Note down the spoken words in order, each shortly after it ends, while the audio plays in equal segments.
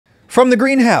From the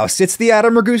Greenhouse, it's the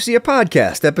Adam Ragusia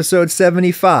Podcast, episode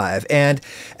 75, and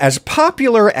as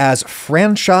popular as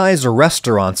franchise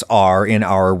restaurants are in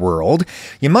our world,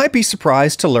 you might be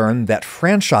surprised to learn that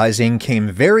franchising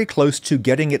came very close to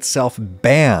getting itself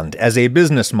banned as a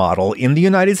business model in the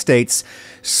United States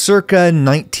circa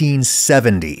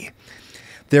 1970.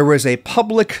 There was a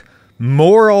public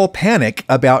moral panic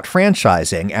about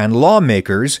franchising, and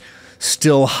lawmakers,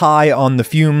 still high on the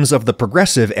fumes of the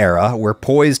progressive era, were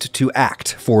poised to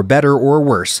act, for better or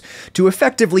worse, to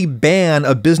effectively ban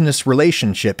a business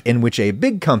relationship in which a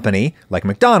big company, like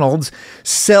McDonald's,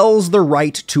 sells the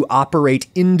right to operate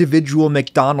individual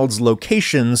McDonald's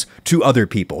locations to other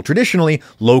people, traditionally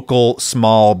local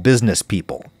small business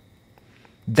people.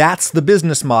 That's the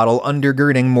business model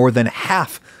undergirding more than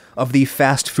half of the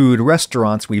fast food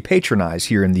restaurants we patronize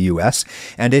here in the US,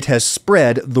 and it has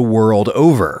spread the world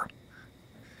over.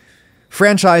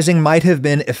 Franchising might have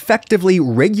been effectively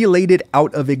regulated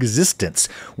out of existence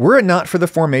were it not for the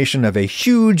formation of a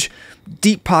huge,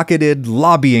 deep-pocketed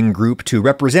lobbying group to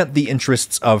represent the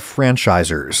interests of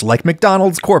franchisors, like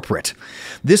McDonald's Corporate.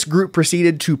 This group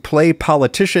proceeded to play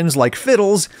politicians like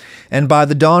fiddles, and by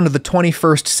the dawn of the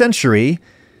 21st century,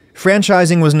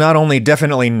 franchising was not only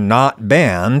definitely not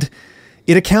banned,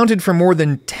 it accounted for more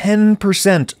than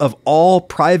 10% of all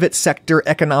private sector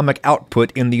economic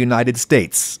output in the United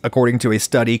States, according to a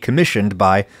study commissioned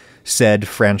by said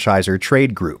franchisor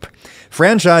trade group.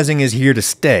 Franchising is here to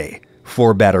stay,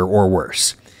 for better or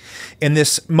worse. In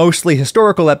this mostly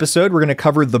historical episode, we're going to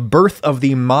cover the birth of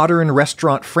the modern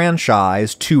restaurant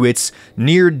franchise to its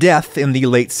near death in the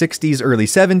late 60s, early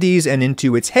 70s, and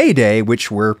into its heyday,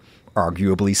 which we're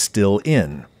arguably still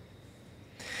in.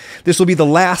 This will be the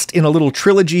last in a little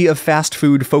trilogy of fast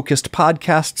food-focused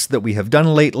podcasts that we have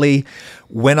done lately.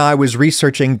 When I was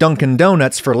researching Dunkin'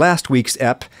 Donuts for last week's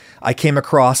ep, I came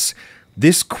across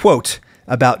this quote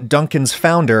about Dunkin's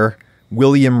founder,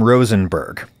 William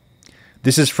Rosenberg.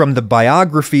 This is from the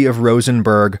biography of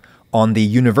Rosenberg on the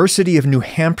University of New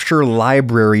Hampshire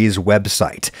Library's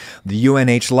website. The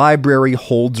UNH library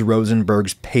holds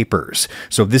Rosenberg's papers.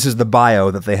 So this is the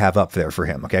bio that they have up there for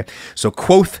him, okay? So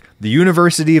quote the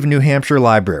University of New Hampshire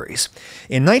Libraries.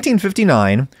 In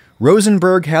 1959,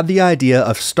 Rosenberg had the idea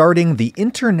of starting the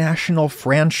International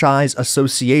Franchise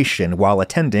Association while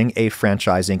attending a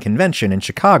franchising convention in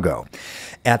Chicago.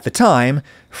 At the time,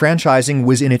 franchising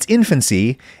was in its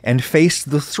infancy and faced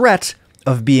the threat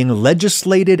of being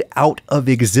legislated out of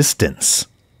existence.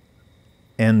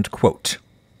 End quote.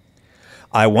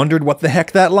 I wondered what the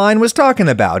heck that line was talking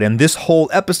about, and this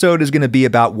whole episode is going to be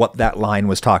about what that line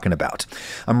was talking about.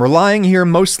 I'm relying here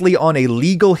mostly on a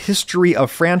legal history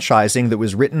of franchising that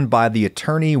was written by the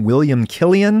attorney William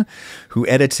Killian, who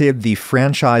edited the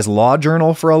Franchise Law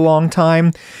Journal for a long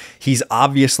time. He's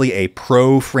obviously a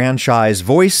pro-franchise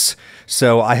voice,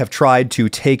 so I have tried to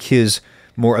take his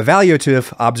more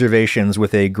evaluative observations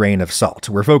with a grain of salt.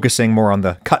 We're focusing more on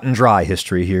the cut and dry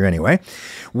history here anyway.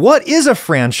 What is a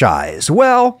franchise?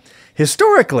 Well,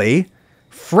 historically,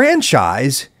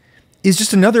 franchise is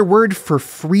just another word for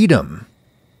freedom.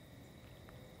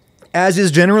 As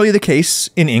is generally the case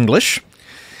in English,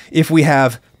 if we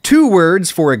have two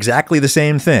words for exactly the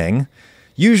same thing,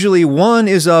 usually one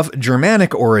is of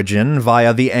Germanic origin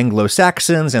via the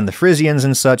Anglo-Saxons and the Frisians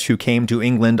and such who came to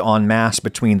England en masse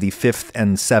between the 5th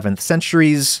and 7th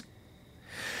centuries.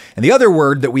 And the other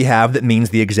word that we have that means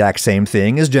the exact same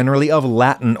thing is generally of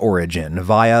Latin origin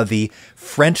via the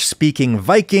French-speaking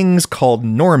Vikings called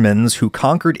Normans who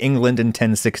conquered England in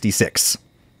 1066.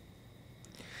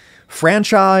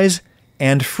 Franchise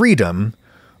and freedom,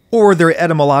 or their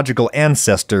etymological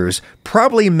ancestors,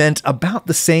 probably meant about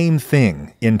the same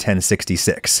thing in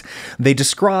 1066. They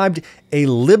described a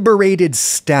liberated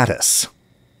status.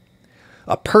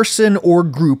 A person or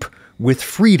group with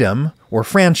freedom or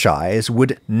franchise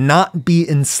would not be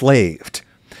enslaved.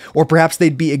 Or perhaps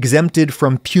they'd be exempted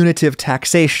from punitive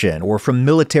taxation or from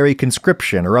military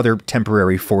conscription or other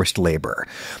temporary forced labor.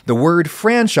 The word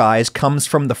franchise comes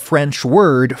from the French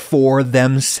word for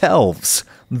themselves,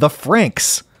 the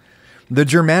Franks, the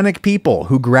Germanic people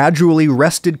who gradually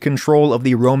wrested control of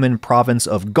the Roman province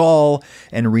of Gaul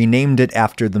and renamed it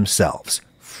after themselves,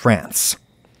 France.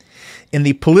 In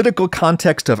the political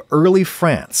context of early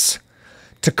France,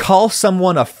 to call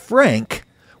someone a Frank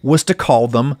was to call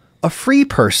them a free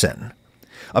person,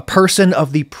 a person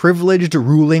of the privileged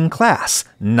ruling class,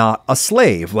 not a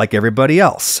slave like everybody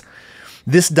else.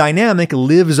 This dynamic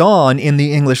lives on in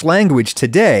the English language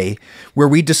today, where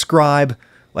we describe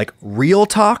like real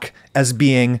talk as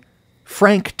being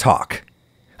frank talk.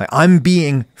 I'm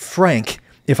being frank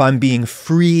if I'm being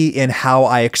free in how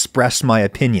I express my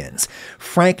opinions.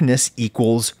 Frankness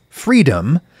equals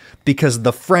freedom, because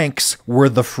the Franks were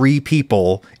the free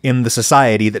people in the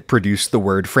society that produced the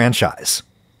word franchise.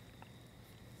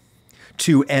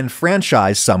 To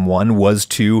enfranchise someone was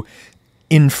to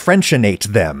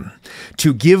enfranchinate them,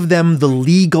 to give them the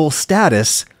legal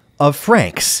status of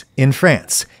Franks in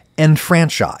France.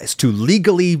 Enfranchise, to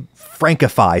legally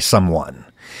Frankify someone.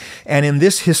 And in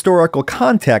this historical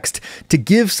context, to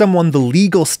give someone the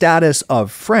legal status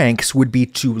of Franks would be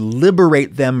to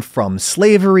liberate them from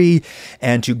slavery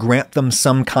and to grant them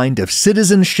some kind of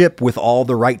citizenship with all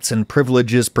the rights and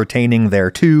privileges pertaining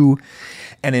thereto.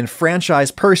 An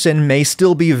enfranchised person may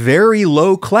still be very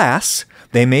low class.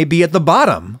 They may be at the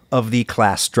bottom of the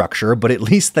class structure, but at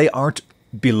least they aren't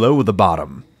below the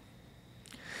bottom.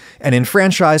 An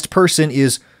enfranchised person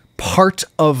is part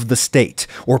of the state,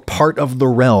 or part of the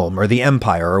realm, or the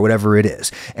empire, or whatever it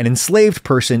is. An enslaved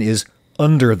person is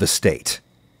under the state.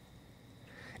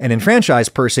 An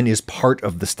enfranchised person is part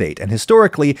of the state, and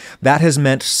historically, that has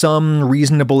meant some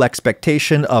reasonable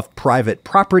expectation of private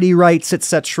property rights,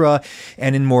 etc.,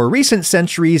 and in more recent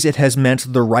centuries, it has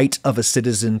meant the right of a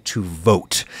citizen to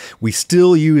vote. We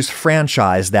still use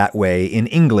franchise that way in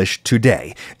English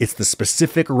today. It's the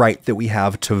specific right that we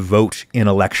have to vote in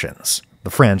elections,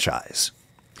 the franchise.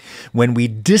 When we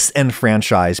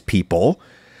disenfranchise people,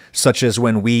 such as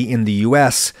when we in the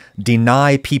US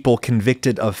deny people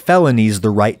convicted of felonies the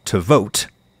right to vote.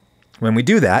 When we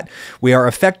do that, we are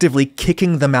effectively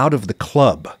kicking them out of the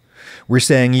club. We're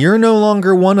saying, you're no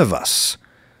longer one of us,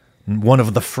 one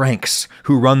of the Franks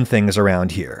who run things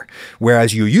around here.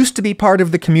 Whereas you used to be part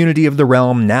of the community of the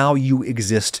realm, now you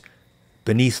exist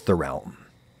beneath the realm.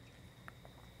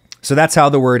 So that's how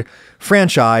the word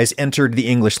franchise entered the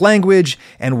English language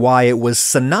and why it was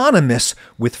synonymous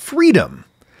with freedom,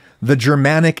 the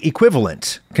Germanic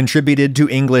equivalent, contributed to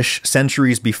English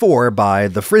centuries before by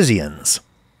the Frisians.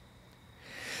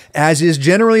 As is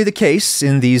generally the case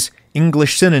in these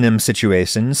English synonym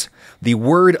situations, the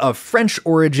word of French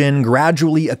origin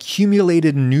gradually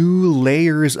accumulated new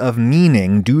layers of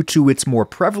meaning due to its more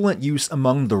prevalent use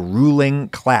among the ruling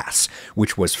class,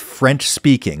 which was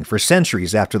French-speaking for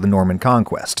centuries after the Norman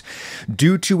conquest.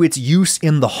 Due to its use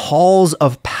in the halls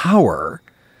of power,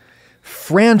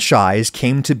 franchise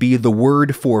came to be the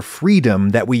word for freedom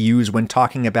that we use when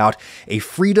talking about a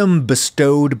freedom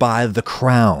bestowed by the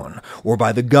crown, or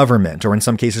by the government, or in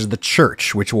some cases the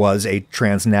church, which was a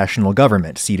transnational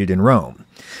government seated in Rome.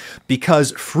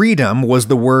 Because freedom was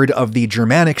the word of the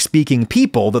Germanic-speaking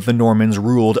people that the Normans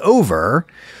ruled over,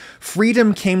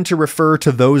 freedom came to refer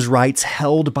to those rights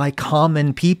held by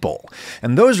common people.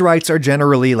 And those rights are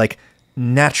generally like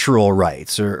natural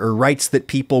rights, or rights that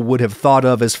people would have thought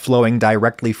of as flowing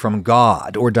directly from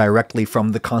God or directly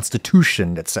from the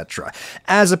Constitution, etc.,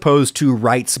 as opposed to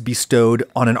rights bestowed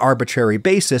on an arbitrary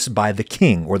basis by the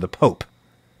king or the pope.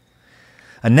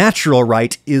 A natural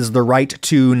right is the right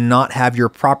to not have your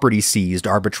property seized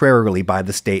arbitrarily by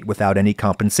the state without any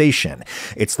compensation.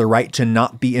 It's the right to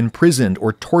not be imprisoned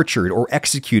or tortured or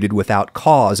executed without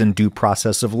cause and due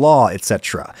process of law,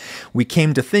 etc. We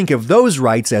came to think of those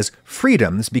rights as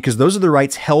freedoms because those are the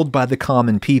rights held by the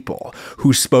common people,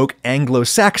 who spoke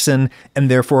Anglo-Saxon and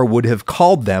therefore would have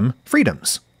called them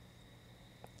freedoms.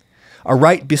 A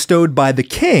right bestowed by the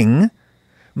king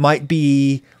might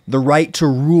be the right to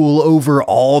rule over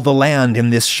all the land in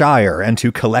this shire and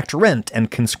to collect rent and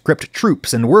conscript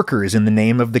troops and workers in the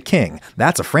name of the king.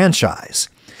 That's a franchise.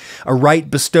 A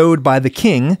right bestowed by the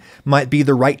king might be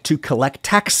the right to collect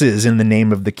taxes in the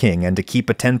name of the king and to keep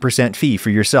a 10% fee for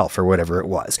yourself or whatever it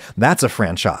was. That's a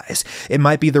franchise. It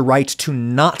might be the right to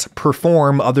not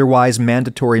perform otherwise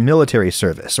mandatory military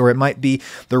service, or it might be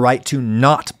the right to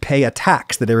not pay a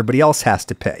tax that everybody else has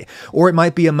to pay, or it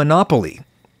might be a monopoly,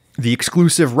 the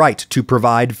exclusive right to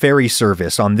provide ferry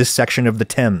service on this section of the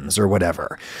Thames or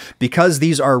whatever. Because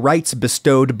these are rights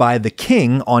bestowed by the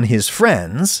king on his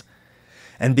friends,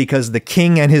 and because the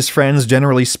king and his friends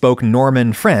generally spoke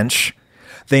Norman French,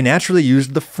 they naturally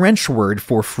used the French word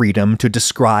for freedom to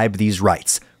describe these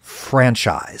rights: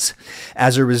 franchise.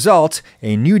 As a result,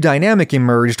 a new dynamic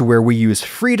emerged where we use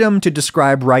freedom to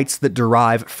describe rights that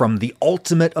derive from the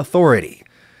ultimate authority,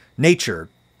 nature,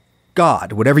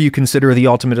 God, whatever you consider the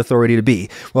ultimate authority to be,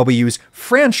 while we use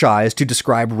franchise to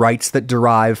describe rights that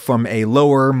derive from a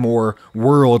lower, more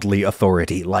worldly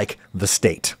authority, like the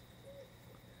state.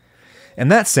 In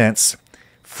that sense,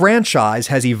 franchise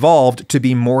has evolved to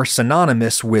be more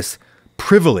synonymous with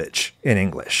privilege in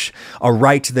English, a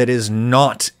right that is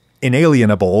not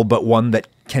inalienable, but one that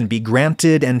can be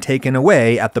granted and taken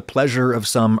away at the pleasure of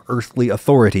some earthly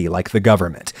authority like the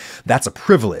government. That's a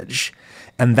privilege,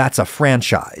 and that's a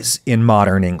franchise in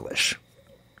modern English.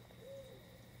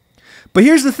 But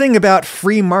here's the thing about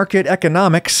free market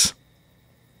economics.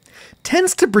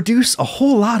 Tends to produce a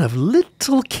whole lot of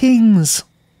little kings.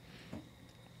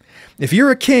 If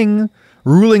you're a king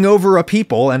ruling over a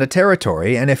people and a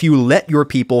territory, and if you let your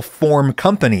people form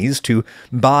companies to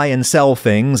buy and sell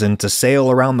things and to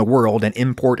sail around the world and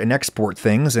import and export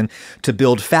things and to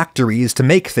build factories to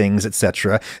make things,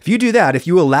 etc., if you do that, if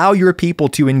you allow your people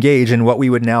to engage in what we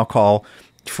would now call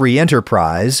free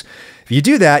enterprise, if you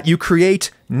do that, you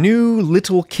create new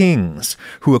little kings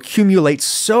who accumulate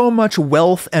so much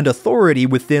wealth and authority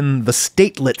within the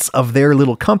statelets of their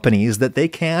little companies that they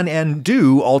can and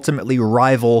do ultimately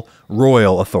rival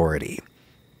royal authority.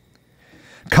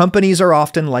 Companies are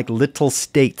often like little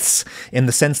states in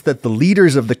the sense that the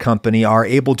leaders of the company are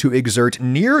able to exert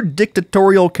near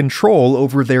dictatorial control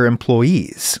over their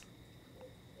employees.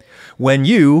 When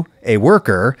you, a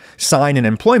worker, sign an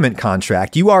employment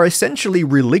contract, you are essentially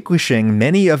relinquishing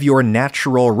many of your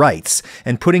natural rights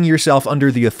and putting yourself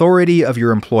under the authority of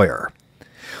your employer.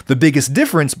 The biggest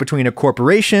difference between a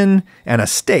corporation and a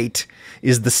state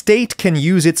is the state can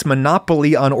use its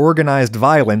monopoly on organized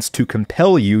violence to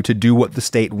compel you to do what the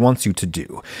state wants you to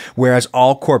do, whereas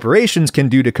all corporations can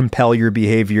do to compel your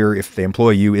behavior if they employ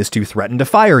you is to threaten to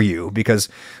fire you, because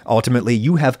ultimately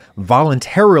you have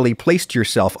voluntarily placed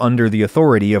yourself under the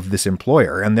authority of this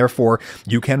employer, and therefore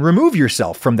you can remove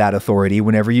yourself from that authority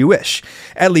whenever you wish,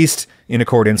 at least in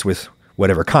accordance with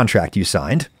whatever contract you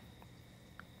signed.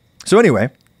 So anyway,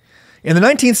 in the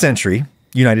 19th century,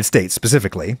 United States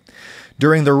specifically,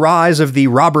 during the rise of the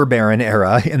robber baron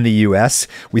era in the US,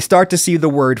 we start to see the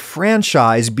word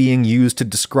franchise being used to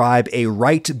describe a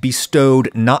right bestowed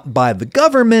not by the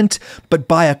government, but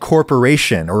by a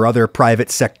corporation or other private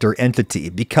sector entity,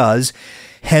 because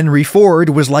Henry Ford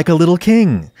was like a little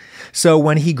king. So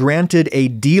when he granted a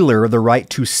dealer the right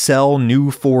to sell new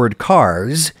Ford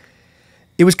cars,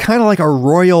 it was kind of like a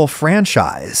royal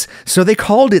franchise, so they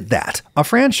called it that, a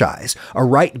franchise, a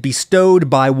right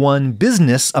bestowed by one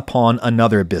business upon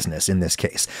another business in this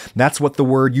case. That's what the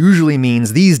word usually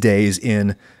means these days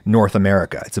in North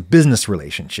America. It's a business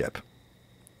relationship.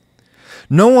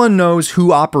 No one knows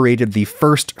who operated the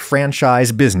first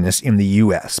franchise business in the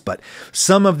US, but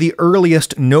some of the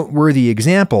earliest noteworthy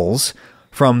examples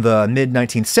from the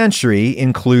mid-19th century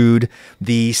include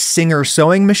the Singer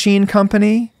Sewing Machine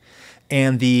Company,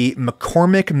 and the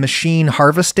McCormick Machine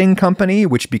Harvesting Company,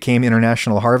 which became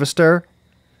International Harvester.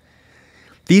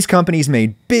 These companies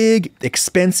made big,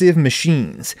 expensive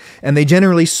machines, and they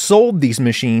generally sold these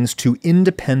machines to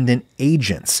independent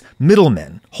agents,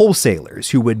 middlemen, wholesalers,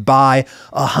 who would buy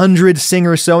 100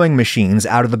 Singer sewing machines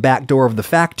out of the back door of the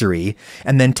factory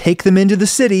and then take them into the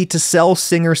city to sell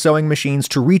Singer sewing machines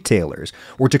to retailers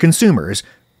or to consumers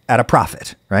at a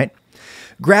profit, right?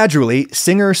 Gradually,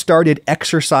 Singer started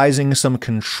exercising some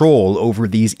control over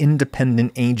these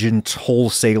independent agent,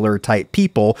 wholesaler-type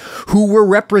people who were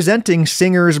representing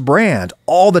Singer's brand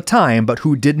all the time, but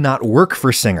who did not work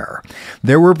for Singer.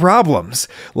 There were problems,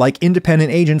 like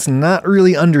independent agents not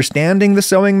really understanding the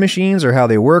sewing machines or how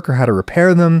they work or how to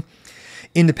repair them.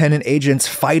 Independent agents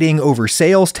fighting over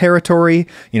sales territory.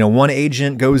 One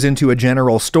agent goes into a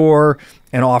general store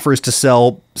and offers to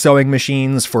sell sewing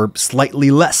machines for slightly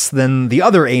less than the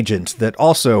other agent that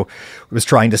also was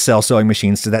trying to sell sewing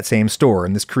machines to that same store.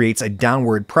 And this creates a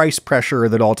downward price pressure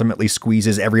that ultimately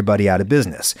squeezes everybody out of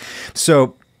business.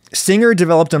 So Singer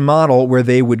developed a model where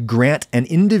they would grant an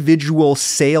individual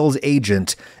sales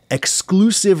agent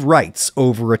exclusive rights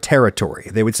over a territory.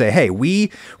 They would say, hey,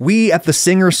 we at the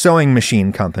Singer Sewing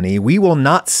Machine Company, we will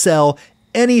not sell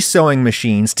any sewing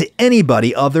machines to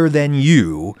anybody other than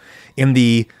you in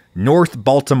the North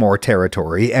Baltimore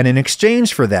territory. And in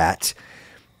exchange for that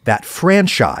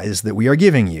franchise that we are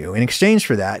giving you, in exchange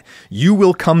for that, you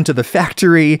will come to the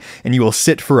factory and you will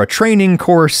sit for a training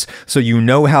course so you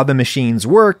know how the machines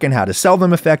work and how to sell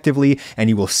them effectively,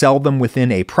 and you will sell them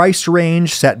within a price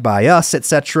range set by us,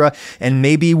 etc. And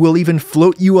maybe we'll even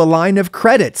float you a line of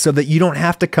credit so that you don't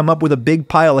have to come up with a big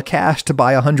pile of cash to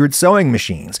buy 100 sewing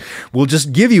machines. We'll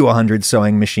just give you 100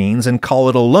 sewing machines and call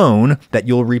it a loan that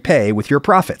you'll repay with your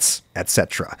profits,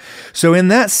 etc. So in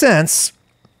that sense,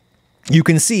 you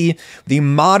can see the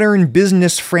modern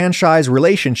business franchise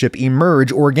relationship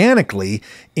emerge organically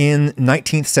in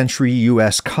 19th century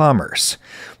US commerce.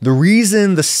 The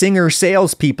reason the Singer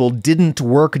salespeople didn't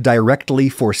work directly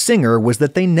for Singer was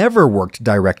that they never worked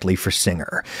directly for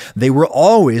Singer. They were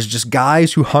always just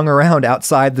guys who hung around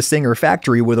outside the Singer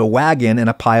factory with a wagon and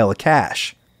a pile of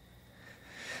cash.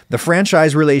 The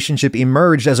franchise relationship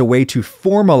emerged as a way to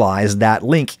formalize that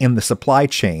link in the supply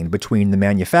chain between the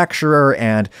manufacturer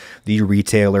and the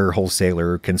retailer,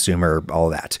 wholesaler, consumer, all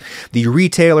that. The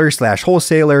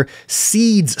retailer/wholesaler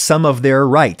cedes some of their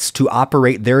rights to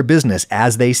operate their business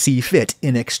as they see fit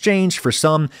in exchange for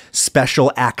some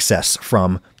special access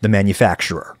from the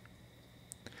manufacturer.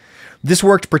 This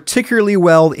worked particularly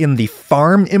well in the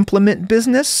farm implement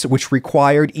business, which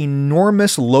required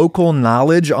enormous local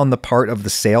knowledge on the part of the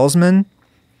salesman.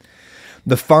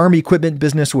 The farm equipment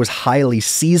business was highly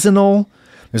seasonal.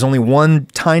 There's only one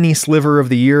tiny sliver of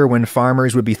the year when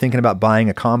farmers would be thinking about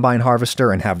buying a combine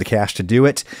harvester and have the cash to do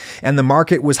it. And the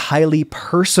market was highly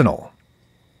personal.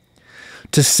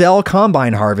 To sell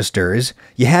combine harvesters,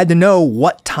 you had to know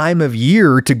what time of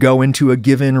year to go into a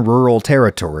given rural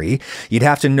territory. You'd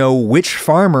have to know which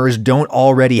farmers don't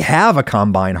already have a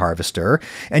combine harvester,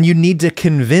 and you'd need to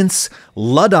convince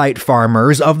Luddite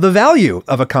farmers of the value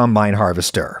of a combine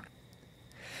harvester.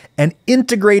 An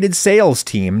integrated sales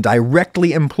team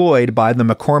directly employed by the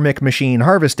McCormick Machine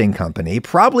Harvesting Company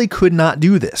probably could not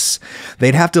do this.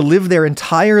 They'd have to live their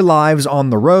entire lives on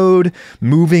the road,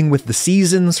 moving with the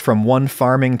seasons from one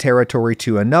farming territory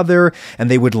to another, and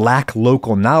they would lack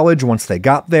local knowledge once they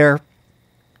got there.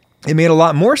 It made a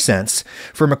lot more sense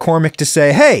for McCormick to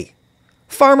say, "Hey,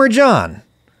 Farmer John,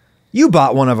 you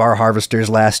bought one of our harvesters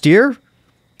last year.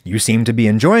 You seem to be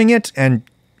enjoying it, and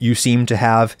you seem to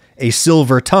have a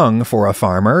silver tongue for a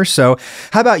farmer, so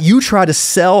how about you try to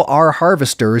sell our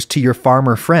harvesters to your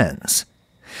farmer friends?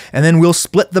 And then we'll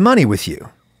split the money with you.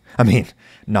 I mean,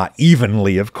 not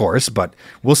evenly, of course, but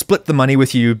we'll split the money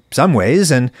with you some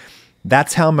ways." And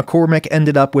that's how McCormick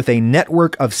ended up with a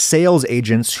network of sales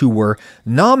agents who were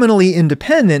nominally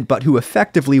independent, but who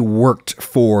effectively worked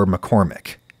for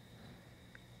McCormick.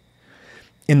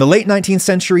 In the late 19th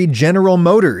century, General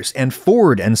Motors and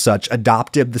Ford and such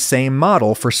adopted the same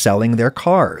model for selling their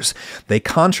cars. They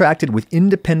contracted with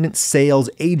independent sales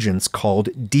agents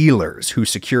called dealers, who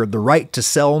secured the right to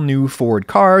sell new Ford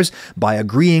cars by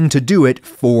agreeing to do it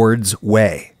Ford's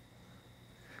way.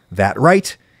 That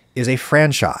right is a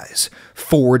franchise.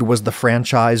 Ford was the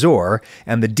franchisor,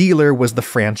 and the dealer was the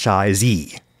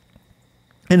franchisee.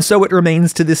 And so it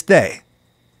remains to this day.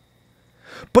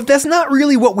 But that's not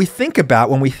really what we think about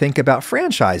when we think about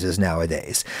franchises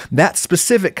nowadays. That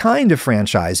specific kind of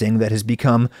franchising that has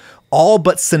become all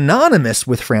but synonymous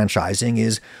with franchising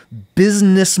is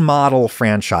business model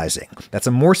franchising. That's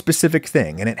a more specific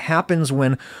thing, and it happens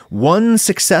when one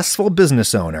successful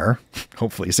business owner,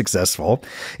 hopefully successful,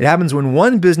 it happens when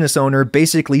one business owner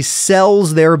basically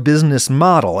sells their business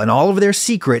model and all of their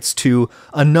secrets to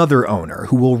another owner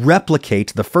who will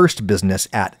replicate the first business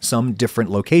at some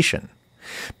different location.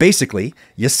 Basically,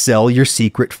 you sell your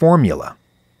secret formula.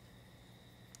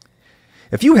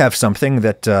 If you have something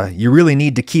that you really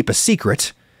need to keep a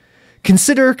secret,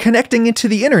 consider connecting it to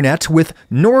the internet with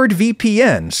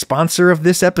NordVPN, sponsor of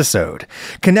this episode.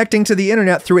 Connecting to the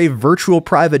internet through a virtual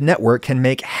private network can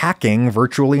make hacking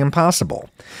virtually impossible.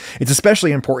 It's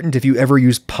especially important if you ever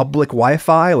use public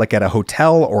Wi-Fi, like at a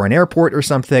hotel or an airport or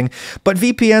something, but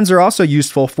VPNs are also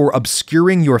useful for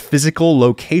obscuring your physical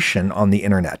location on the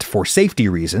internet for safety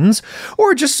reasons,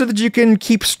 or just so that you can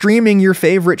keep streaming your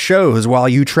favorite shows while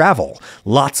you travel.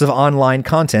 Lots of online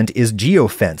content is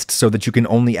geofenced so that you can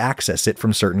only access it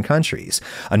from certain countries.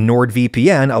 A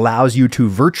NordVPN allows you to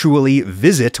virtually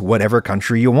visit whatever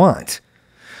country you want.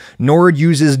 Nord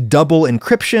uses double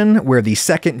encryption, where the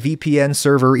second VPN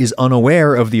server is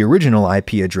unaware of the original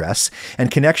IP address, and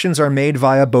connections are made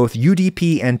via both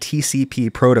UDP and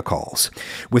TCP protocols.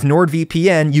 With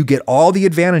NordVPN, you get all the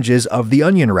advantages of the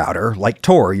Onion router, like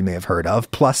Tor you may have heard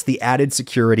of, plus the added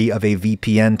security of a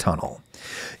VPN tunnel.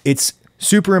 It's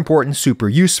super important, super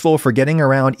useful for getting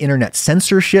around internet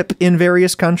censorship in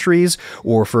various countries,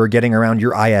 or for getting around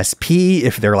your ISP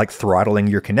if they're like throttling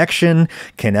your connection.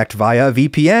 Connect via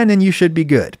VPN and you should be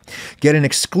good. Get an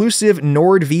exclusive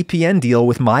NordVPN deal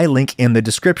with my link in the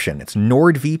description. It's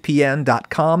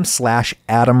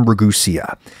nordvpn.com/Adam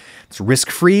Ragusea. It's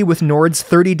risk-free with Nord's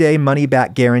 30-day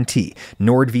money-back guarantee.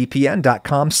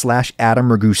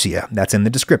 nordvpn.com/Adam Ragusea. That's in the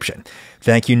description.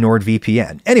 Thank you,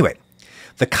 NordVPN. Anyway,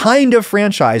 the kind of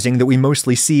franchising that we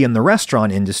mostly see in the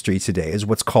restaurant industry today is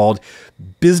what's called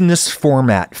business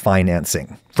format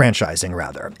franchising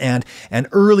rather. And an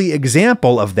early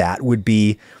example of that would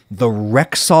be the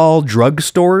Rexall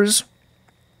drugstores.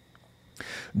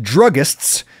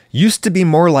 Druggists used to be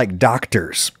more like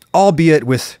doctors, albeit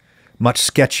with much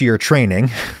sketchier training.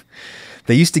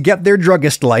 They used to get their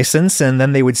druggist license, and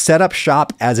then they would set up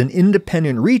shop as an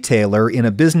independent retailer in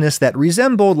a business that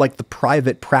resembled like the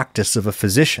private practice of a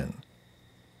physician.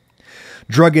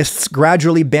 Druggists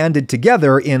gradually banded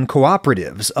together in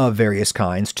cooperatives of various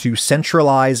kinds to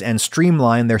centralize and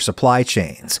streamline their supply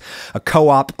chains. A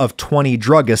co-op of 20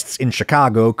 druggists in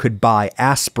Chicago could buy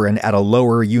aspirin at a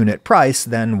lower unit price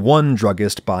than one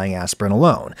druggist buying aspirin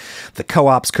alone. The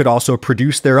co-ops could also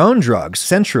produce their own drugs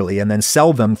centrally and then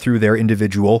sell them through their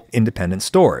individual independent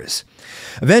stores.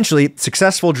 Eventually,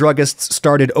 successful druggists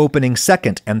started opening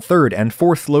second and third and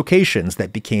fourth locations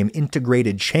that became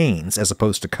integrated chains as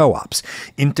opposed to co-ops.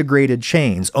 Integrated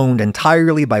chains owned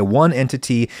entirely by one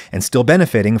entity and still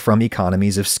benefiting from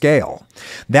economies of scale.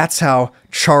 That's how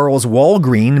Charles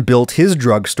Walgreen built his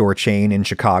drugstore chain in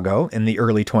Chicago in the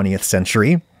early 20th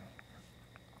century.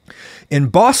 In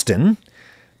Boston,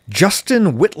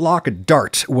 Justin Whitlock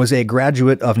Dart was a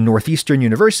graduate of Northeastern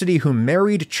University who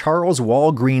married Charles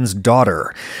Walgreen's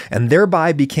daughter, and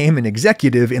thereby became an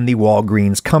executive in the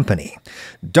Walgreens Company.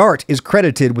 Dart is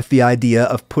credited with the idea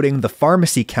of putting the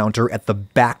pharmacy counter at the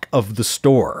back of the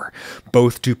store,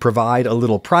 both to provide a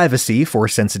little privacy for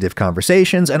sensitive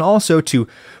conversations and also to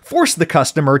force the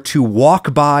customer to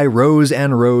walk by rows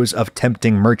and rows of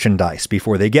tempting merchandise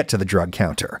before they get to the drug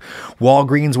counter.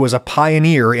 Walgreens was a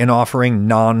pioneer in offering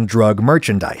non-drug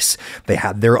merchandise. They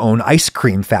had their own ice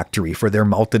cream factory for their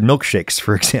malted milkshakes,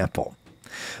 for example.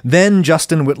 Then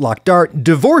Justin Whitlock Dart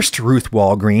divorced Ruth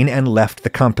Walgreen and left the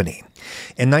company.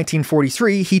 In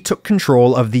 1943, he took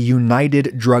control of the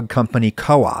United Drug Company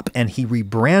Co-op, and he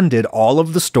rebranded all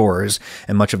of the stores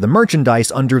and much of the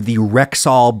merchandise under the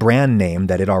Rexall brand name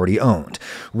that it already owned.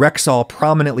 Rexall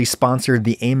prominently sponsored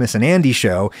the Amos and Andy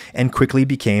show and quickly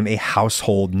became a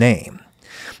household name.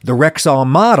 The Rexall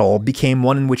model became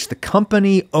one in which the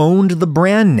company owned the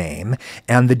brand name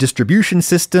and the distribution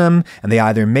system, and they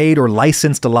either made or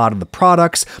licensed a lot of the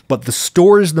products, but the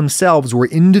stores themselves were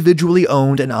individually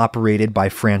owned and operated by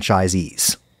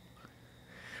franchisees.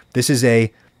 This is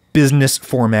a business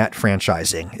format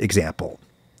franchising example.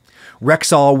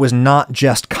 Rexall was not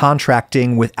just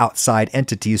contracting with outside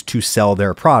entities to sell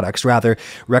their products. Rather,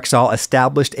 Rexall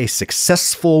established a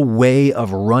successful way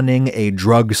of running a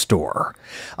drugstore,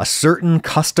 a certain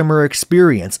customer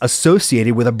experience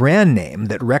associated with a brand name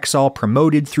that Rexall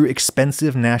promoted through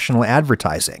expensive national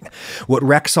advertising. What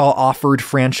Rexall offered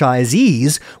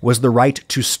franchisees was the right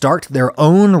to start their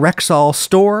own Rexall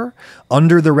store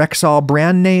under the Rexall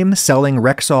brand name, selling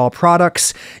Rexall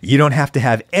products. You don't have to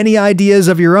have any ideas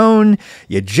of your own.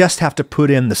 You just have to put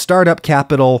in the startup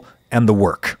capital and the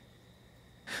work.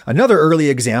 Another early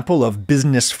example of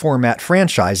business format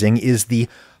franchising is the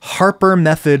Harper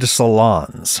Method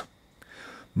salons.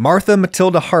 Martha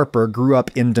Matilda Harper grew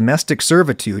up in domestic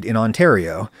servitude in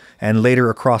Ontario and later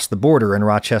across the border in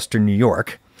Rochester, New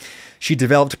York. She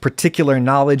developed particular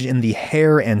knowledge in the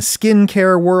hair and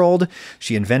skincare world.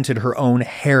 She invented her own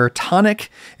hair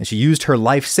tonic, and she used her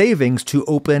life savings to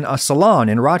open a salon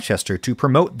in Rochester to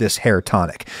promote this hair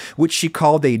tonic, which she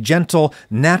called a gentle,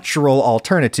 natural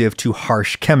alternative to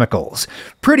harsh chemicals.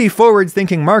 Pretty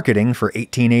forward-thinking marketing for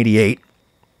 1888.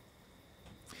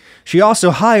 She also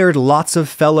hired lots of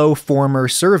fellow former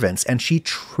servants, and she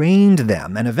trained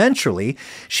them, and eventually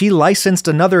she licensed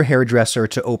another hairdresser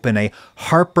to open a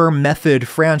Harper Method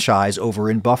franchise over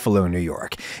in Buffalo, New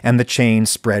York, and the chain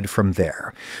spread from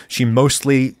there. She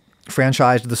mostly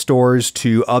franchised the stores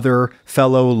to other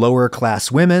fellow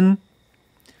lower-class women.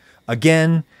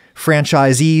 Again,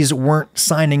 franchisees weren't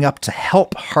signing up to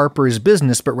help Harper's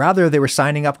business, but rather they were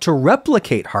signing up to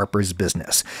replicate Harper's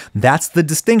business. That's the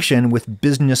distinction with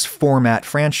business format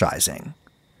franchising.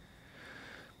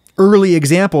 Early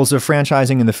examples of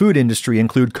franchising in the food industry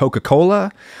include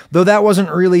Coca-Cola, though that wasn't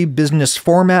really business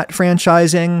format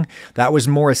franchising. That was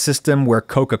more a system where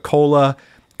Coca-Cola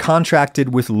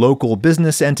contracted with local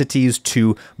business entities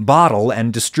to bottle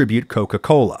and distribute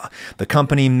Coca-Cola. The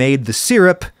company made the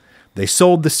syrup. They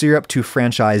sold the syrup to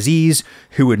franchisees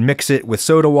who would mix it with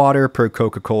soda water per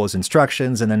Coca-Cola's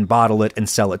instructions and then bottle it and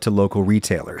sell it to local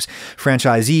retailers.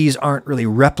 Franchisees aren't really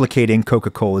replicating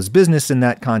Coca-Cola's business in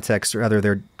that context, rather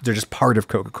they're just part of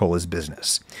Coca-Cola's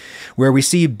business. Where we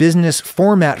see business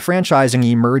format franchising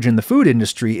emerge in the food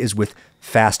industry is with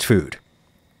fast food.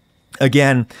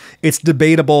 Again, it's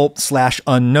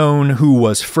debatable/unknown who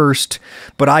was first,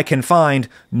 but I can find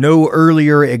no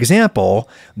earlier example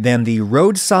than the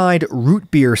roadside root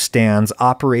beer stands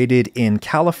operated in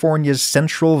California's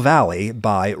Central Valley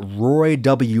by Roy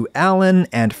W. Allen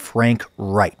and Frank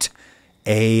Wright,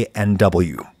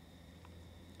 A&W.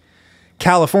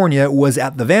 California was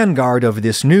at the vanguard of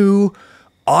this new,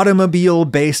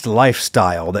 automobile-based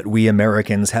lifestyle that we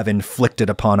Americans have inflicted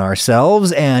upon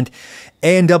ourselves, and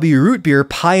A&W Root Beer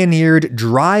pioneered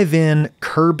drive-in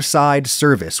curbside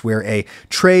service where a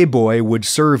tray boy would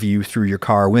serve you through your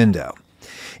car window.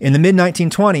 In the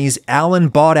mid-1920s, Allen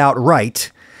bought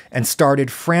outright and started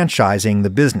franchising the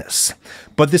business.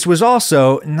 But this was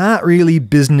also not really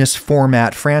business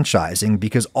format franchising,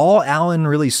 because all Allen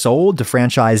really sold to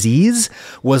franchisees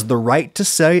was the right to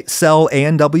sell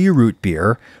A&W root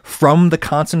beer from the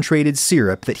concentrated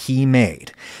syrup that he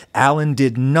made. Allen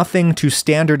did nothing to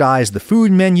standardize the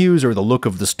food menus or the look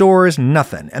of the stores,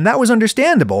 nothing. And that was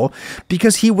understandable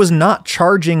because he was not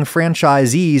charging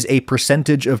franchisees a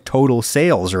percentage of total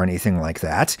sales or anything like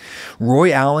that.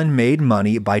 Roy Allen made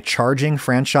money by charging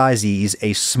franchisees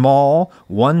a small,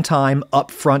 one-time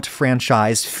upfront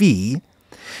franchise fee,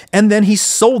 and then he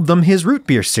sold them his root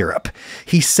beer syrup.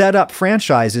 He set up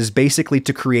franchises basically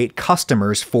to create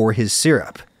customers for his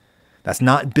syrup. That's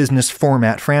not business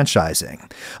format franchising.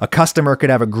 A customer could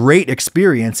have a great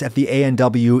experience at the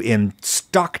A&W in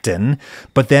Stockton,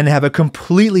 but then have a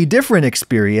completely different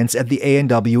experience at the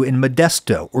A&W in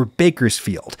Modesto or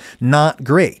Bakersfield. Not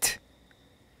great.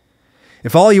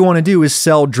 If all you want to do is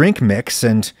sell drink mix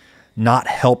and not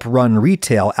help run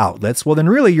retail outlets, well, then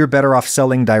really you're better off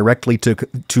selling directly to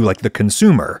like the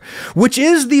consumer, which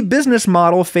is the business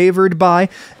model favored by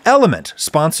Element,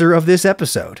 sponsor of this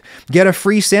episode. Get a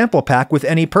free sample pack with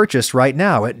any purchase right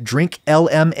now at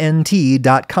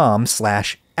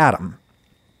drinklmnt.com/Adam.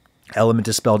 Element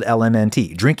is spelled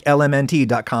LMNT.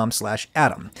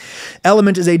 drinklmnt.com/Adam.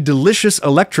 Element is a delicious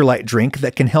electrolyte drink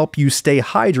that can help you stay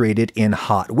hydrated in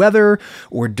hot weather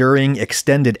or during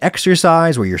extended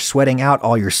exercise where you're sweating out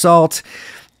all your salt.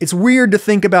 It's weird to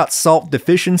think about salt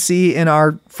deficiency in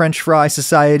our French fry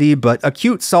society, but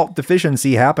acute salt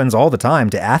deficiency happens all the time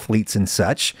to athletes and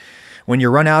such. When you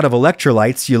run out of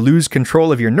electrolytes, you lose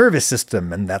control of your nervous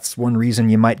system, and that's one reason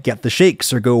you might get the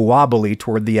shakes or go wobbly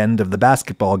toward the end of the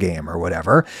basketball game or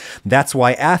whatever. That's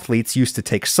why athletes used to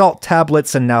take salt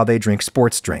tablets and now they drink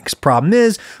sports drinks. Problem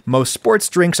is, most sports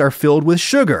drinks are filled with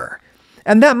sugar.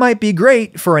 And that might be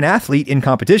great for an athlete in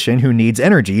competition who needs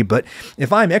energy, but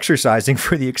if I'm exercising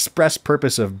for the express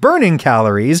purpose of burning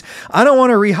calories, I don't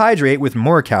want to rehydrate with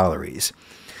more calories.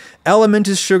 Element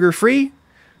is sugar-free,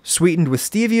 sweetened with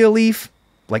stevia leaf,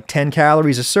 like 10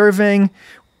 calories a serving.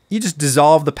 You just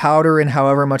dissolve the powder in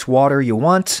however much water you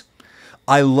want.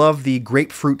 I love the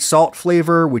grapefruit salt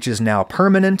flavor, which is now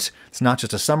permanent. It's not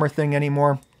just a summer thing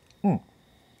anymore.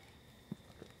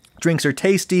 Drinks are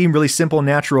tasty, really simple,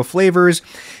 natural flavors,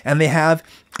 and they have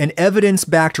an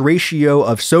evidence-backed ratio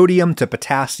of sodium to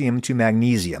potassium to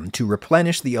magnesium to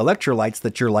replenish the electrolytes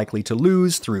that you're likely to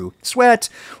lose through sweat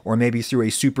or maybe through a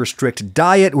super strict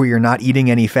diet where you're not eating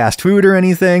any fast food or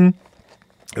anything.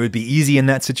 It would be easy in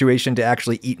that situation to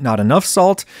actually eat not enough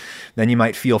salt. Then you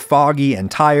might feel foggy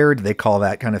and tired. They call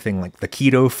that kind of thing like the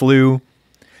keto flu.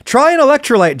 Try an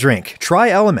electrolyte drink. Try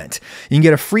Element. You can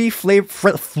get a free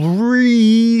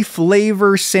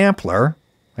flavor sampler.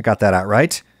 I got that out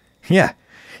right? Yeah.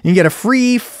 You can get a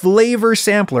free flavor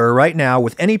sampler right now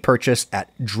with any purchase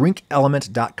at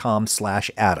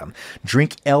drinkelement.com/Adam.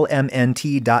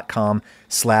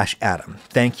 drinklmnt.com/Adam.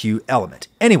 Thank you, Element.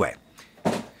 Anyway,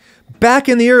 back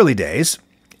in the early days,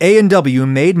 A&W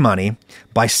made money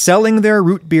by selling their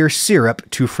root beer syrup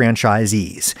to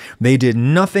franchisees. They did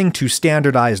nothing to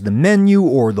standardize the menu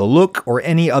or the look or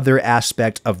any other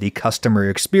aspect of the customer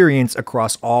experience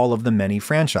across all of the many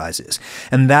franchises.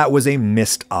 And that was a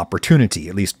missed opportunity,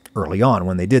 at least early on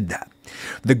when they did that.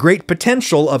 The great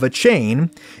potential of a chain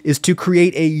is to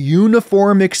create a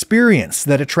uniform experience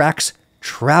that attracts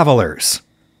travelers.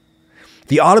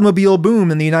 The automobile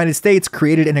boom in the United States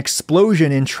created an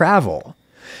explosion in travel.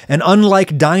 And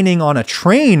unlike dining on a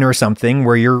train or something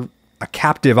where you're a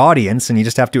captive audience and you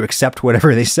just have to accept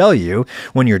whatever they sell you,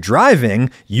 when you're driving,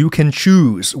 you can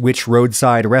choose which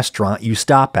roadside restaurant you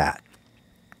stop at.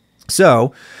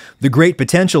 So, the great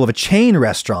potential of a chain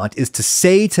restaurant is to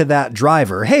say to that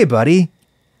driver, "Hey, buddy,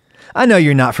 I know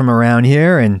you're not from around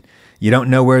here and you don't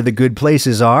know where the good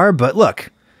places are, but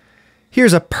look,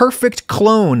 here's a perfect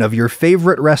clone of your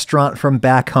favorite restaurant from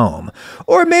back home.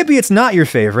 Or maybe it's not your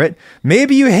favorite.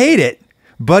 Maybe you hate it,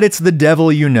 but it's the devil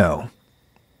you know.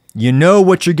 You know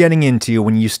what you're getting into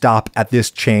when you stop at this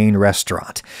chain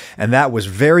restaurant." And that was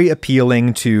very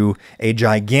appealing to a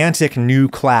gigantic new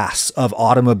class of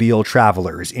automobile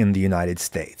travelers in the United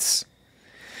States.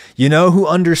 You know who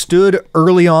understood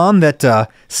early on that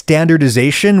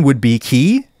standardization would be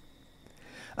key?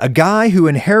 A guy who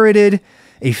inherited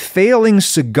a failing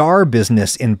cigar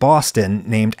business in Boston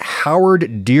named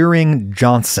Howard Deering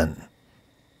Johnson.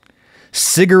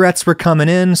 Cigarettes were coming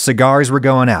in, cigars were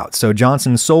going out. So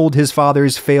Johnson sold his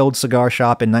father's failed cigar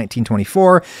shop in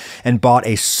 1924 and bought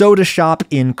a soda shop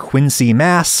in Quincy,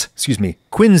 Mass,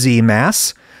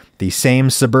 the same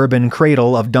suburban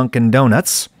cradle of Dunkin'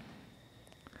 Donuts.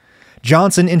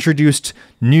 Johnson introduced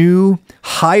new,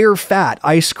 higher-fat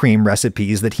ice cream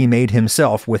recipes that he made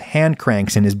himself with hand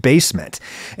cranks in his basement.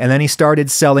 And then he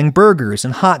started selling burgers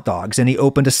and hot dogs, and he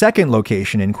opened a second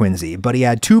location in Quincy. But he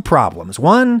had two problems.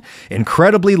 One,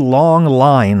 incredibly long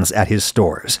lines at his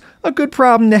stores. A good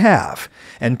problem to have.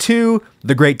 And two,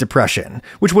 the Great Depression,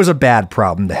 which was a bad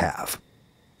problem to have.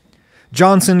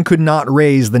 Johnson could not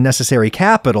raise the necessary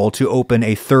capital to open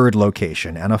a third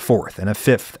location, and a fourth, and a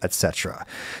fifth, etc.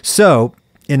 So,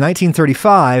 in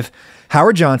 1935,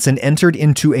 Howard Johnson entered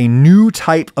into a new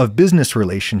type of business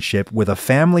relationship with a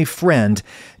family friend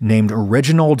named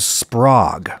Reginald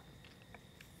Sprague.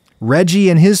 Reggie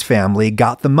and his family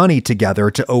got the money together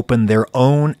to open their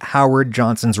own Howard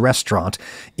Johnson's restaurant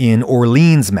in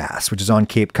Orleans, Mass., which is on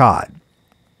Cape Cod.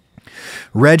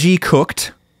 Reggie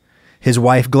cooked. His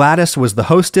wife Gladys was the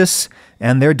hostess,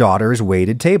 and their daughters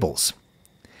waited tables.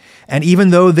 And even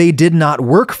though they did not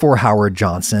work for Howard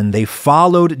Johnson, they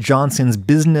followed Johnson's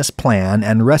business plan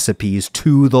and recipes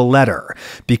to the letter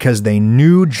because they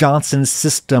knew Johnson's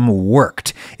system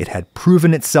worked. It had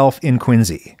proven itself in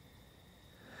Quincy.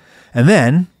 And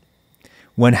then,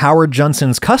 when Howard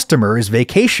Johnson's customers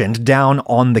vacationed down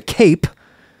on the Cape,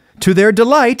 to their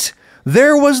delight,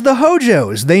 there was the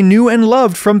Hojo's they knew and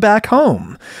loved from back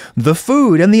home. The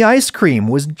food and the ice cream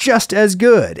was just as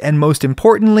good, and most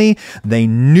importantly, they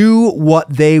knew what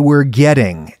they were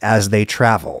getting as they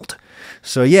traveled.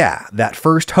 So yeah, that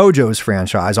first Hojo's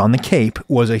franchise on the Cape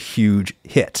was a huge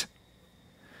hit.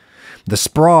 The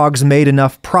Spragues made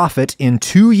enough profit in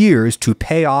 2 years to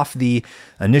pay off the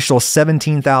initial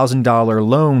 $17,000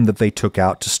 loan that they took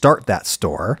out to start that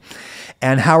store,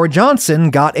 and Howard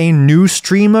Johnson got a new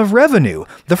stream of revenue,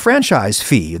 the franchise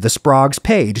fee the Spragues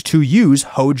paid to use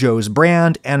Hojo's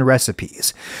brand and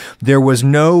recipes. There was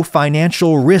no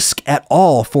financial risk at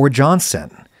all for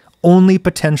Johnson, only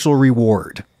potential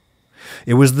reward.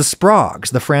 It was the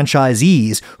Spragues, the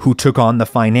franchisees, who took on the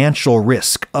financial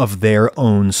risk of their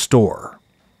own store.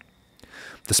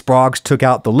 The Spragues took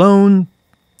out the loan,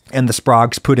 and the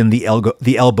Spragues put in the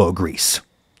elbow grease.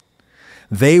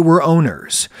 They were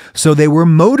owners, so they were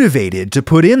motivated to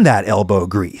put in that elbow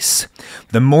grease.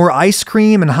 The more ice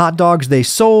cream and hot dogs they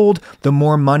sold, the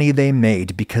more money they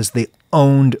made because they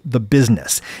owned the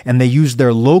business, and they used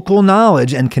their local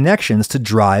knowledge and connections to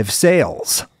drive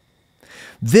sales.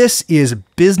 This is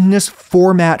business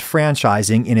format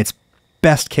franchising in its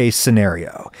best case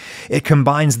scenario. It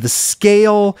combines the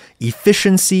scale,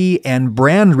 efficiency, and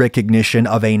brand recognition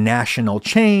of a national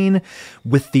chain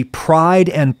with the pride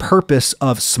and purpose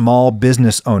of small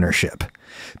business ownership.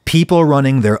 People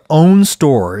running their own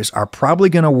stores are probably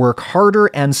going to work harder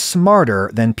and smarter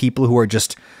than people who are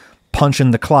just punching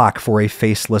the clock for a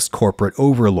faceless corporate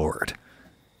overlord.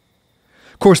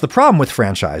 Of course, the problem with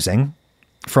franchising,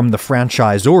 from the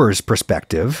franchisor's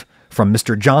perspective, from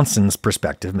Mr. Johnson's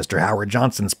perspective, Mr. Howard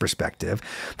Johnson's perspective,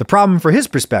 the problem for his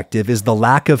perspective is the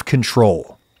lack of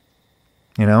control.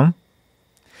 You know?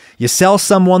 You sell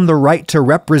someone the right to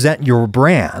represent your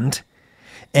brand,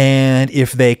 and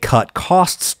if they cut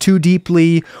costs too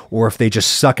deeply, or if they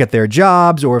just suck at their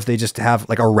jobs, or if they just have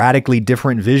like a radically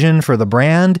different vision for the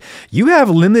brand, you have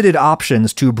limited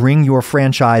options to bring your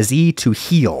franchisee to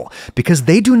heel because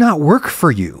they do not work for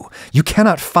you. You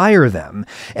cannot fire them,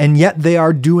 and yet they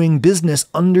are doing business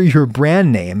under your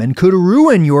brand name and could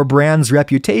ruin your brand's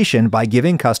reputation by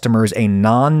giving customers a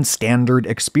non-standard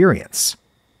experience.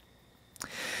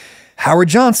 Howard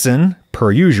Johnson,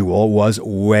 per usual, was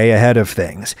way ahead of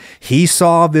things. He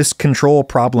saw this control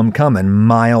problem coming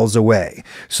miles away.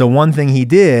 So one thing he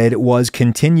did was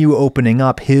continue opening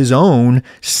up his own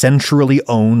centrally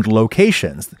owned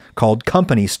locations called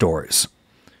company stores.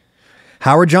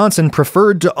 Howard Johnson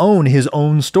preferred to own his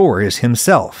own stores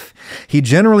himself. He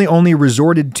generally only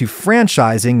resorted to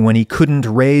franchising when he couldn't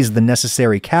raise the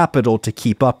necessary capital to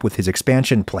keep up with his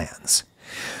expansion plans.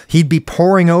 He'd be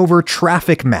poring over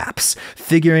traffic maps,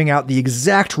 figuring out the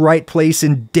exact right place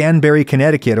in Danbury,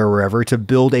 Connecticut or wherever to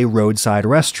build a roadside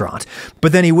restaurant.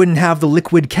 But then he wouldn't have the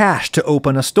liquid cash to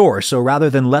open a store, so rather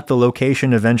than let the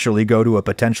location eventually go to a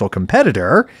potential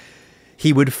competitor,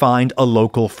 he would find a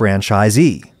local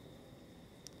franchisee.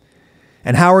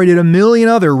 And Howard did a million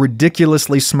other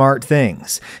ridiculously smart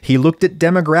things. He looked at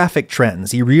demographic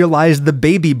trends. He realized the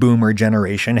baby boomer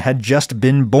generation had just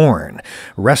been born.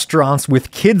 Restaurants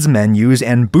with kids menus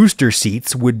and booster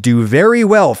seats would do very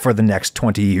well for the next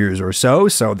 20 years or so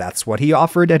that's what he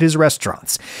offered at his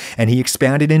restaurants. And he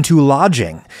expanded into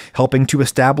lodging, helping to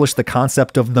establish the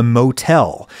concept of the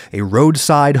motel, a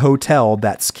roadside hotel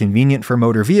that's convenient for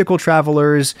motor vehicle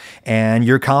travelers, and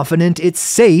you're confident it's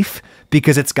safe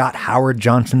because it's got Howard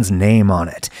Johnson's name on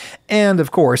it. And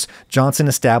of course, Johnson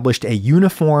established a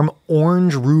uniform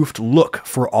orange-roofed look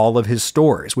for all of his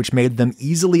stores, which made them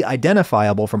easily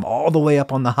identifiable from all the way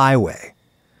up on the highway.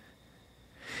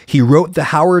 He wrote the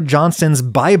Howard Johnson's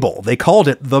Bible. They called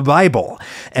it the Bible,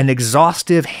 an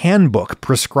exhaustive handbook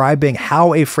prescribing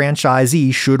how a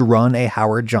franchisee should run a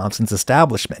Howard Johnson's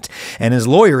establishment. And his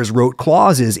lawyers wrote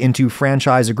clauses into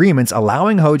franchise agreements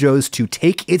allowing Hojo's to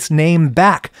take its name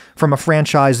back from a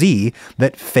franchisee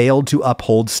that failed to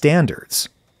uphold standards.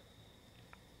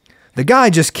 The guy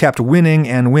just kept winning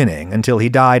and winning until he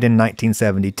died in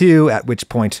 1972, at which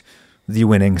point the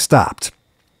winning stopped.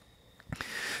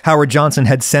 Howard Johnson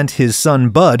had sent his son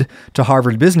Bud to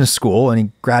Harvard Business School, and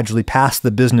he gradually passed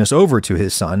the business over to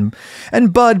his son.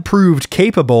 And Bud proved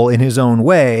capable in his own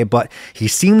way, but he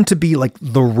seemed to be like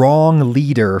the wrong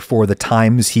leader for the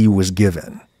times he was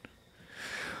given.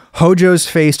 Hojo's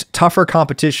faced tougher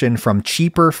competition from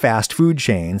cheaper fast food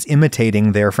chains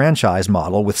imitating their franchise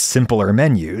model with simpler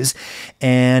menus,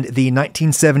 and the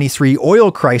 1973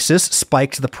 oil crisis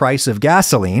spiked the price of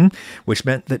gasoline, which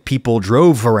meant that people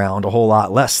drove around a whole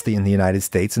lot less in the United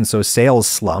States, and so sales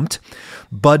slumped.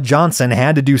 Bud Johnson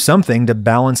had to do something to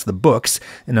balance the books,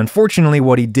 and unfortunately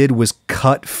what he did was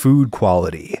cut food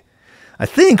quality. I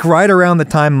think right around the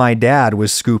time my dad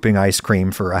was scooping ice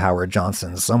cream for a Howard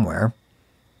Johnson's somewhere.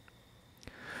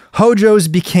 Hojo's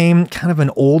became kind of an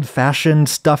old-fashioned,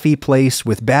 stuffy place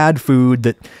with bad food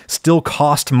that still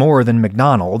cost more than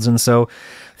McDonald's, and so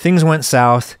things went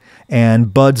south,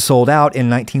 and Bud sold out in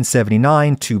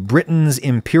 1979 to Britain's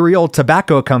Imperial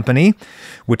Tobacco Company,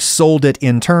 which sold it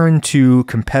in turn to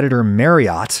competitor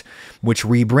Marriott, which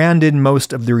rebranded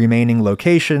most of the remaining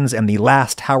locations, and the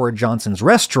last Howard Johnson's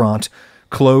restaurant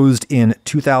closed in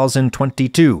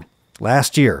 2022,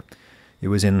 last year. It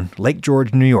was in Lake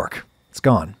George, New York. It's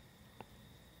gone.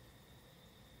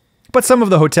 But some of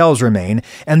the hotels remain,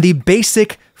 and the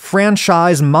basic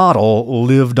franchise model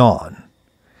lived on.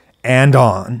 And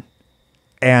on.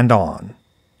 And on.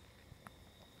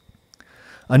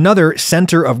 Another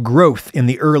center of growth in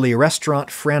the early restaurant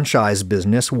franchise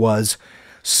business was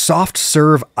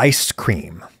soft-serve ice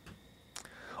cream.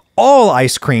 All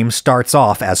ice cream starts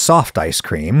off as soft ice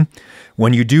cream.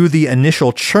 When you do the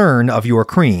initial churn of your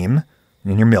cream,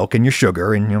 and your milk and your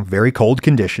sugar in very cold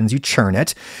conditions, you churn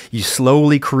it, you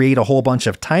slowly create a whole bunch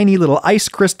of tiny little ice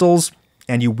crystals,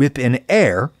 and you whip in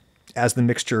air as the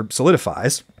mixture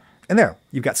solidifies, and there,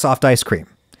 you've got soft ice cream.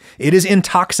 It is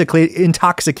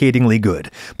intoxicatingly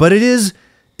good, but it is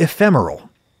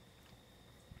ephemeral.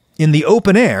 In the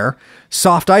open air,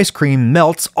 soft ice cream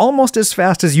melts almost as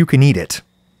fast as you can eat it.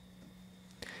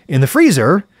 In the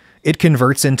freezer, it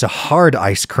converts into hard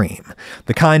ice cream,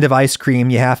 the kind of ice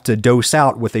cream you have to dose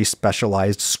out with a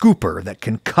specialized scooper that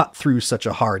can cut through such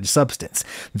a hard substance.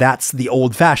 That's the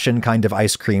old-fashioned kind of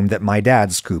ice cream that my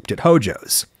dad scooped at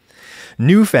Hojo's.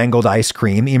 Newfangled ice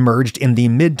cream emerged in the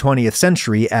mid-20th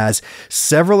century as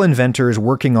several inventors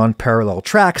working on parallel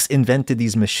tracks invented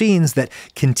these machines that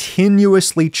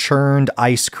continuously churned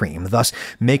ice cream, thus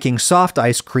making soft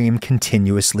ice cream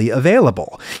continuously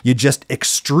available. You just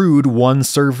extrude one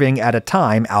serving at a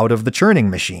time out of the churning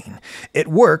machine. It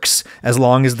works as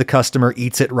long as the customer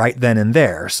eats it right then and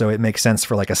there, so it makes sense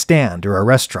for like a stand or a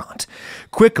restaurant.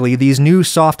 Quickly, these new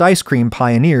soft ice cream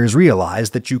pioneers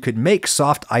realized that you could make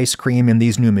soft ice cream in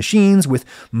these new machines with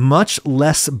much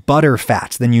less butter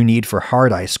fat than you need for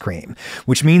hard ice cream,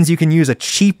 which means you can use a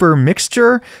cheaper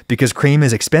mixture because cream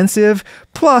is expensive,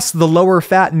 plus the lower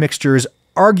fat mixtures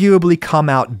arguably come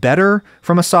out better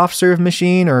from a soft serve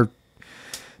machine, or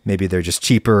maybe they're just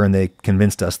cheaper and they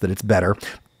convinced us that it's better.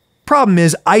 Problem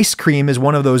is, ice cream is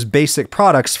one of those basic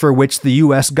products for which the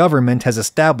US government has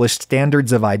established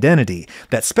standards of identity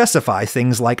that specify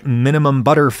things like minimum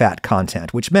butterfat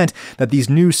content, which meant that these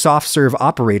new soft-serve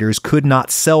operators could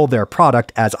not sell their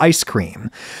product as ice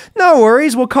cream. No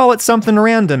worries, we'll call it something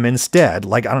random instead,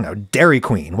 like, I don't know, Dairy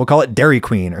Queen. We'll call it Dairy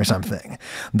Queen or something.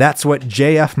 That's what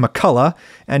J.F. McCullough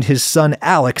and his son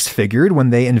Alex figured when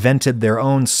they invented their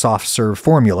own soft-serve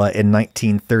formula in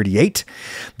 1938.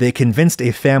 They convinced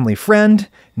a family friend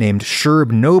named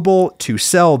Sherb Noble to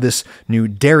sell this new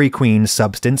Dairy Queen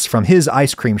substance from his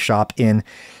ice cream shop in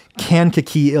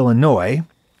Kankakee, Illinois,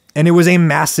 and it was a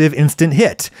massive instant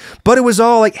hit. But it was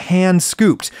all like hand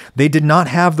scooped. They did not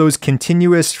have those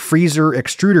continuous freezer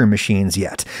extruder machines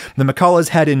yet. The McCulloughs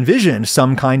had envisioned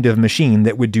some kind of machine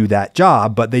that would do that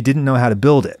job, but they didn't know how to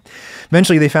build it.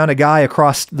 Eventually, they found a guy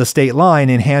across the state line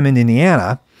in Hammond,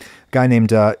 Indiana, a guy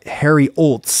named Harry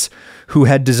Oltz, who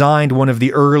had designed one of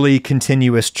the early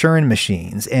continuous churn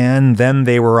machines, and then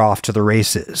they were off to the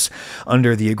races.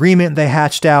 Under the agreement they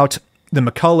hatched out, the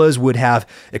McCulloughs would have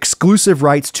exclusive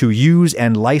rights to use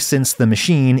and license the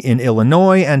machine in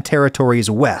Illinois and territories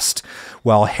west,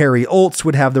 while Harry Oltz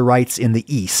would have the rights in the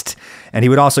east. And he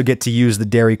would also get to use the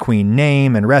Dairy Queen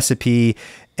name and recipe,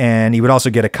 and he would also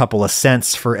get a couple of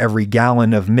cents for every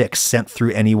gallon of mix sent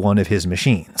through any one of his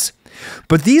machines.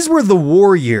 But these were the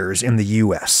war years in the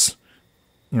U.S.,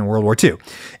 World War II.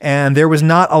 And there was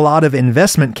not a lot of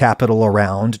investment capital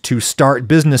around to start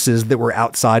businesses that were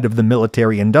outside of the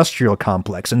military-industrial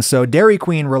complex. And so Dairy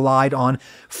Queen relied on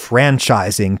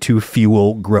franchising to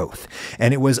fuel growth.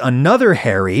 And it was another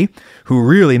Harry who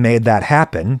really made that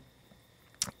happen.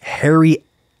 Harry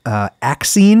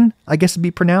Axine, I guess it'd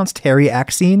be pronounced, Harry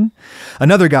Axine.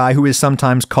 Another guy who is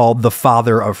sometimes called the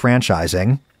father of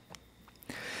franchising.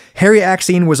 Harry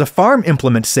Axine was a farm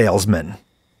implement salesman.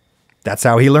 That's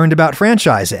how he learned about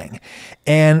franchising.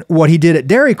 And what he did at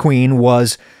Dairy Queen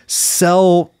was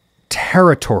sell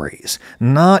territories,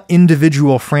 not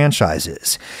individual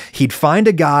franchises. He'd find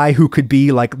a guy who could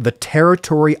be like the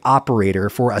territory operator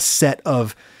for a set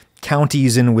of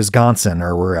counties in Wisconsin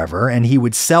or wherever, and he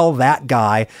would sell that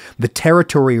guy the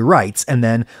territory rights, and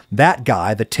then that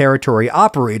guy, the territory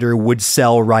operator, would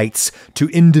sell rights to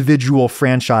individual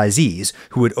franchisees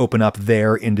who would open up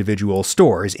their individual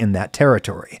stores in that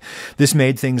territory. This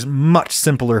made things much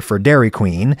simpler for Dairy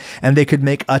Queen, and they could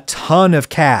make a ton of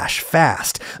cash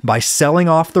fast by selling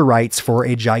off the rights for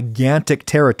a gigantic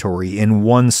territory in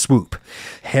one swoop.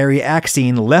 Harry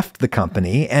Axine left the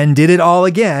company and did it all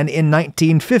again in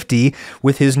 1950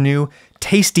 with his new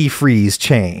Tasty Freeze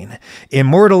chain,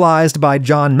 immortalized by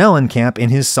John Mellencamp in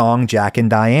his song Jack and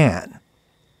Diane.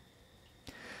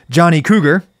 Johnny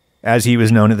Cougar, as he was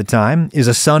known at the time, is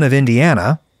a son of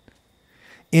Indiana.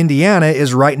 Indiana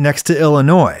is right next to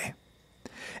Illinois.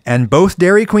 And both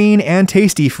Dairy Queen and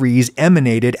Tasty Freeze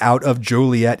emanated out of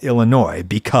Joliet, Illinois,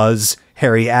 because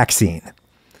Harry Axine.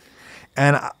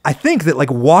 And I think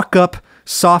that walk-up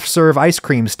soft serve ice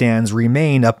cream stands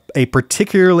remain a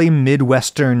particularly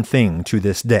Midwestern thing to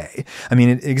this day. I mean,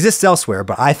 it exists elsewhere,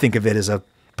 but I think of it as a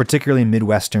particularly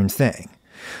Midwestern thing.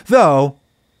 Though,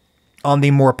 on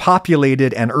the more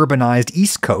populated and urbanized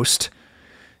East Coast,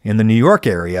 in the New York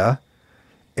area,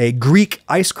 a Greek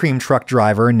ice cream truck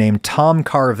driver named Tom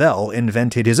Carvel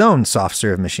invented his own soft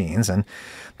serve machines, and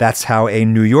that's how a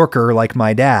New Yorker like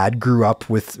my dad grew up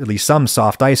with at least some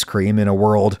soft ice cream in a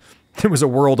world that was a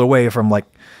world away from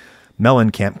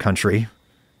Mellencamp country,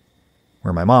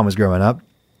 where my mom was growing up.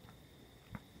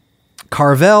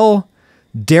 Carvel,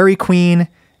 Dairy Queen,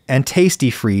 and Tasty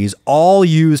Freeze all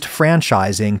used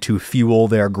franchising to fuel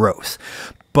their growth.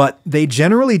 But they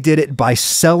generally did it by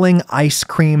selling ice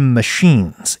cream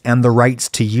machines and the rights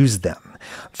to use them.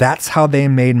 That's how they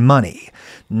made money,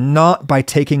 not by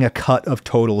taking a cut of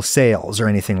total sales or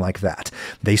anything like that.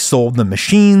 They sold the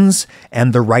machines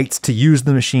and the rights to use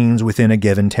the machines within a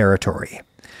given territory.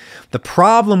 The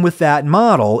problem with that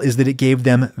model is that it gave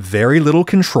them very little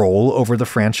control over the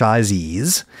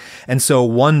franchisees, and so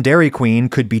one Dairy Queen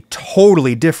could be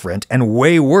totally different and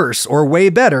way worse or way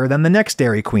better than the next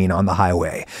Dairy Queen on the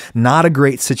highway. Not a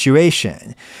great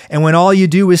situation. And when all you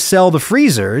do is sell the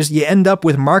freezers, you end up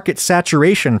with market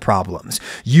saturation problems.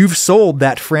 You've sold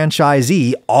that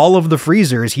franchisee all of the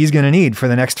freezers he's going to need for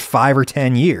the next 5 or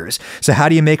 10 years. So how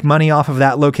do you make money off of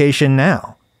that location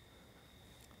now?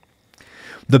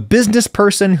 The business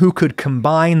person who could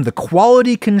combine the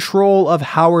quality control of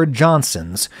Howard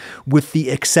Johnson's with the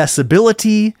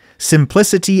accessibility,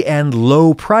 simplicity, and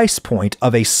low price point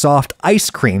of a soft ice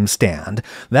cream stand,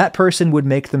 that person would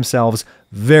make themselves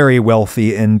very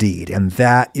wealthy indeed. And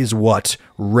that is what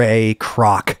Ray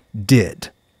Kroc did.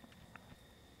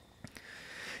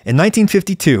 In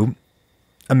 1952,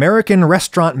 American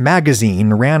Restaurant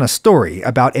Magazine ran a story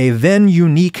about a then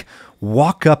unique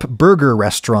walk-up burger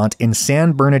restaurant in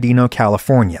San Bernardino,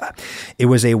 California. It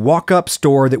was a walk-up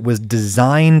store that was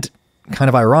designed, kind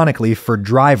of ironically, for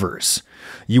drivers.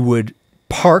 You would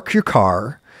park your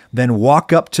car, then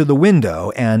walk up to the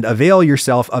window and avail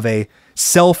yourself of a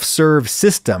self-serve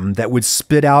system that would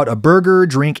spit out a burger,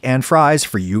 drink, and fries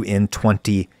for you in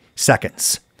 20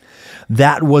 seconds.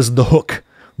 That was the hook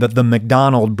that the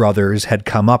McDonald brothers had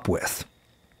come up with.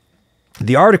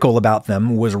 The article about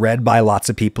them was read by lots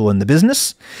of people in the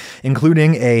business,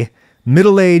 including a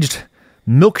middle-aged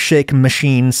milkshake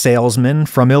machine salesman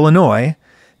from Illinois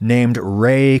named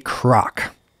Ray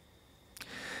Kroc.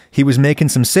 He was making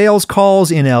some sales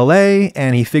calls in LA,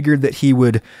 and he figured that he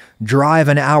would drive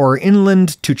an hour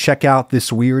inland to check out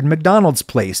this weird McDonald's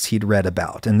place he'd read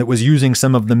about and that was using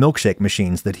some of the milkshake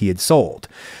machines that he had sold.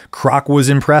 Kroc was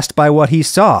impressed by what he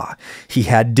saw. He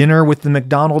had dinner with the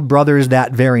McDonald brothers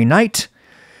that very night.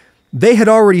 They had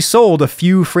already sold a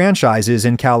few franchises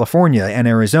in California and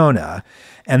Arizona,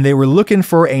 and they were looking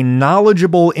for a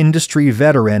knowledgeable industry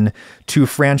veteran to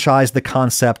franchise the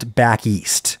concept back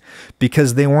east,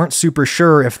 because they weren't super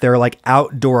sure if their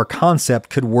outdoor concept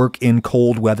could work in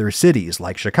cold weather cities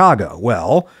like Chicago.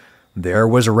 Well, there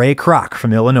was Ray Kroc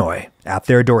from Illinois at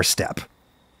their doorstep.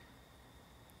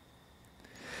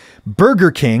 Burger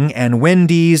King and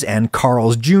Wendy's and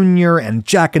Carl's Jr. and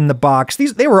Jack in the Box,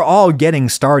 they were all getting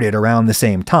started around the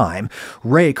same time.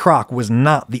 Ray Kroc was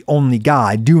not the only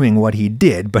guy doing what he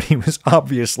did, but he was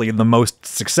obviously the most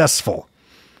successful.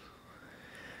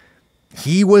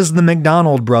 He was the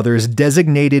McDonald brothers'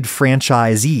 designated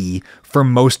franchisee for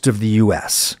most of the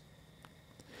U.S.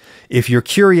 If you're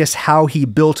curious how he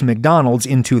built McDonald's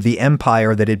into the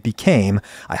empire that it became,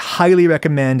 I highly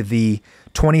recommend the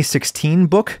 2016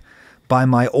 book by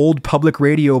my old public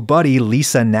radio buddy,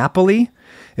 Lisa Napoli.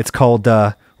 It's called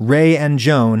Ray and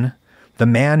Joan, The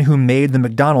Man Who Made the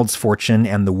McDonald's Fortune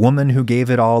and the Woman Who Gave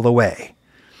It All Away.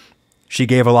 She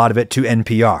gave a lot of it to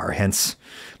NPR, hence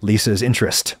Lisa's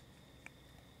interest.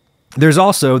 There's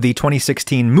also the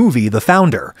 2016 movie, The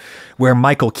Founder, where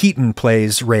Michael Keaton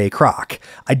plays Ray Kroc.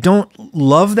 I don't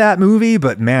love that movie,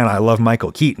 but man, I love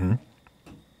Michael Keaton.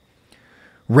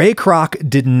 Ray Kroc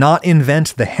did not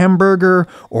invent the hamburger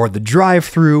or the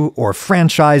drive-thru or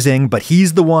franchising, but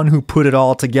he's the one who put it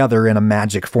all together in a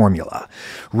magic formula.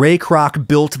 Ray Kroc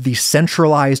built the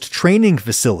centralized training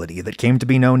facility that came to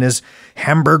be known as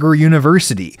Hamburger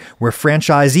University, where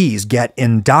franchisees get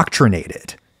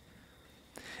indoctrinated.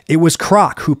 It was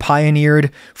Kroc who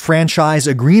pioneered franchise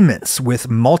agreements with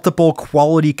multiple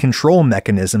quality control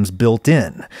mechanisms built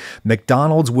in.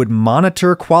 McDonald's would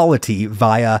monitor quality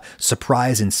via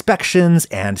surprise inspections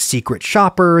and secret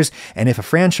shoppers, and if a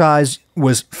franchise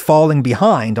was falling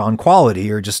behind on quality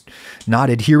or just not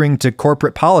adhering to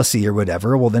corporate policy or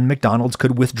whatever, well, then McDonald's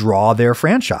could withdraw their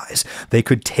franchise. They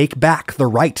could take back the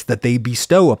right that they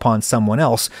bestow upon someone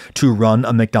else to run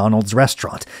a McDonald's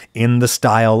restaurant in the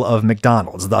style of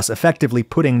McDonald's, thus effectively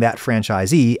putting that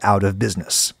franchisee out of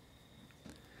business.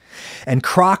 And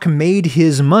Kroc made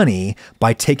his money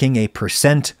by taking a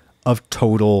percent of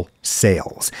total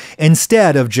sales,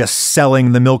 instead of just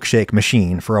selling the milkshake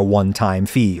machine for a one-time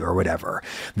fee or whatever.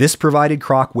 This provided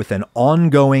Kroc with an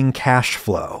ongoing cash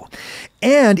flow,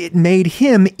 and it made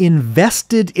him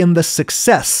invested in the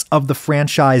success of the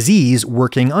franchisees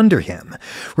working under him.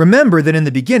 Remember that in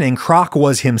the beginning, Kroc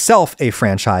was himself a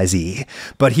franchisee,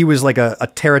 but he was like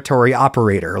a territory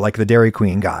operator, like the Dairy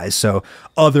Queen guys, so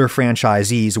other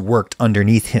franchisees worked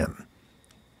underneath him.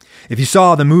 If you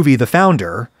saw the movie The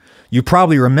Founder, you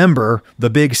probably remember the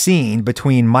big scene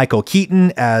between Michael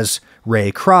Keaton as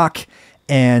Ray Kroc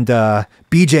and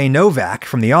B.J. Novak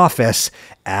from The Office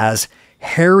as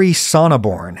Harry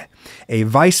Sonneborn, a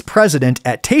vice president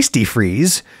at Tasty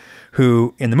Freeze,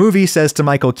 who in the movie says to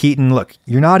Michael Keaton, look,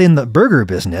 you're not in the burger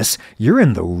business, you're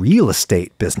in the real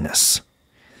estate business.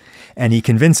 And he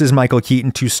convinces Michael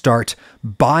Keaton to start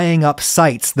buying up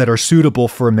sites that are suitable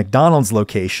for a McDonald's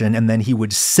location, and then he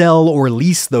would sell or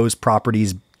lease those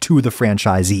properties to the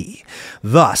franchisee.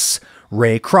 Thus,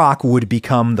 Ray Kroc would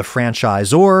become the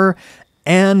franchisor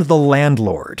and the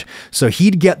landlord. So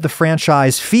he'd get the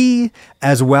franchise fee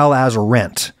as well as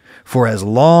rent for as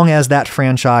long as that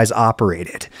franchise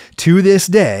operated. To this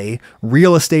day,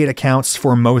 real estate accounts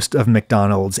for most of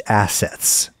McDonald's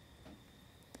assets.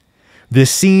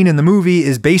 This scene in the movie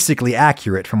is basically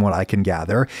accurate from what I can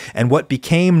gather, and what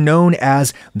became known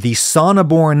as the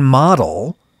Sonneborn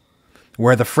model,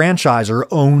 where the franchisor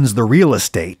owns the real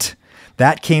estate,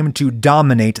 that came to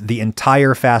dominate the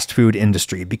entire fast food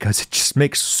industry because it just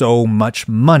makes so much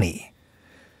money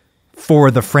for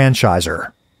the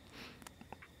franchisor.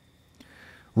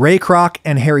 Ray Kroc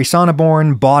and Harry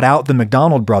Sonneborn bought out the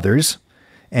McDonald brothers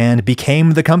and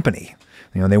became the company.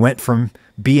 They went from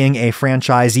being a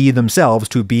franchisee themselves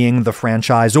to being the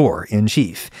franchisor in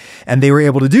chief. And they were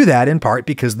able to do that in part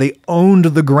because they owned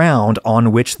the ground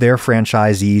on which their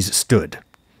franchisees stood.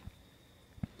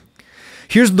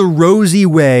 Here's the rosy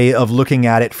way of looking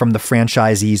at it from the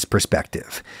franchisee's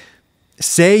perspective.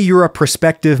 Say you're a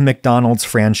prospective McDonald's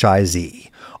franchisee.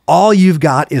 all you've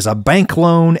got is a bank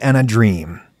loan and a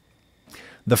dream.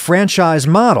 The franchise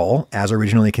model, as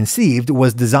originally conceived,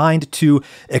 was designed to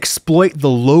exploit the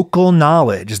local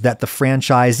knowledge that the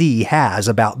franchisee has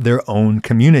about their own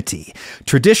community.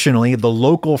 Traditionally, the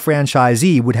local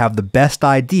franchisee would have the best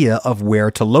idea of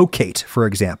where to locate, for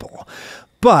example.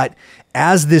 But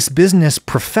as this business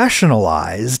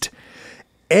professionalized,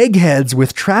 eggheads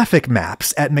with traffic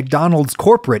maps at McDonald's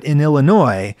corporate in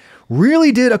Illinois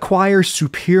really did acquire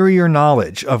superior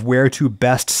knowledge of where to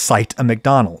best site a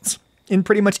McDonald's in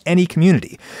pretty much any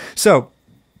community. So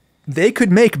they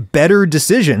could make better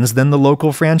decisions than the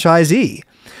local franchisee.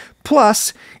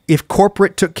 Plus, if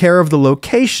corporate took care of the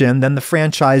location, then the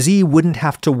franchisee wouldn't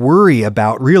have to worry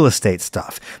about real estate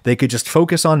stuff. They could just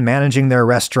focus on managing their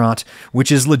restaurant,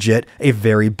 which is legit a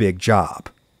very big job.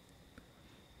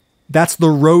 That's the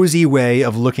rosy way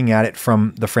of looking at it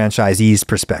from the franchisee's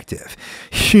perspective.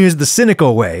 Here's the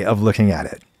cynical way of looking at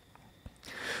it.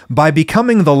 By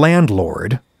becoming the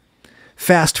landlord,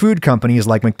 fast food companies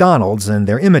like McDonald's and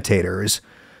their imitators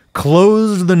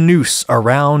closed the noose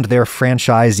around their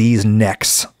franchisees'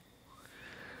 necks.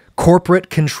 Corporate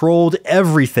controlled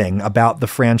everything about the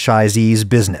franchisee's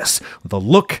business. The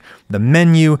look, the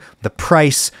menu, the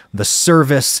price, the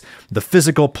service, the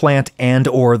physical plant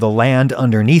and/or the land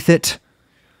underneath it.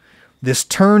 This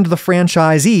turned the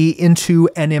franchisee into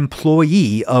an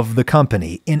employee of the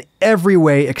company in every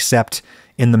way except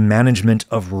in the management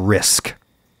of risk.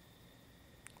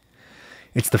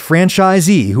 It's the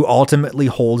franchisee who ultimately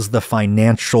holds the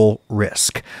financial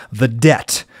risk, the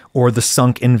debt, or the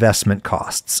sunk investment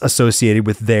costs associated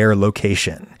with their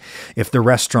location. If the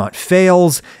restaurant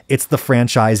fails, it's the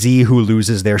franchisee who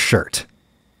loses their shirt.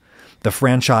 The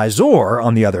franchisor,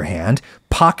 on the other hand,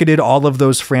 pocketed all of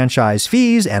those franchise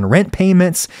fees and rent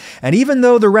payments, and even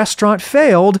though the restaurant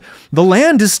failed, the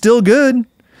land is still good.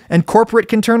 And corporate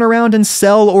can turn around and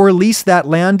sell or lease that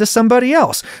land to somebody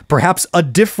else, perhaps a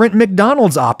different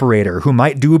McDonald's operator who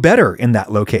might do better in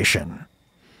that location.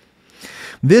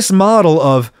 This model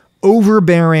of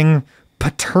overbearing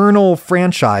paternal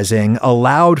franchising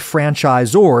allowed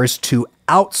franchisors to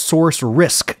outsource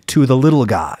risk to the little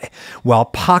guy while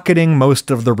pocketing most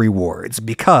of the rewards,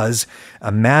 because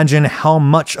imagine how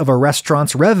much of a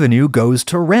restaurant's revenue goes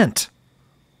to rent.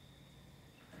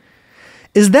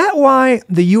 Is that why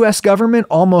the US government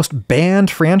almost banned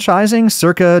franchising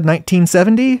circa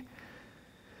 1970?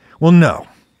 Well, no.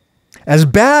 As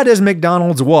bad as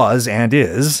McDonald's was and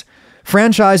is,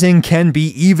 franchising can be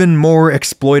even more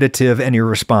exploitative and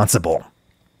irresponsible.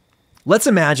 Let's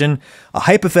imagine a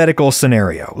hypothetical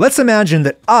scenario. Let's imagine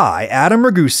that I, Adam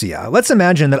Ragusia,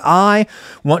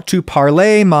 want to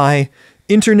parlay my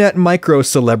internet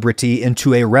micro-celebrity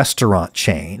into a restaurant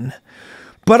chain.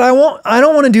 But I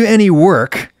don't want to do any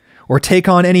work or take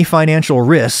on any financial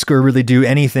risk or really do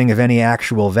anything of any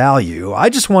actual value. I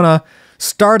just want to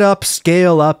start up,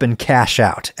 scale up, and cash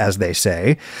out, as they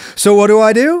say. So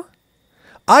what do?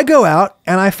 I go out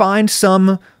and I find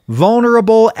some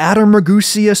vulnerable Adam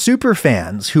Ragusia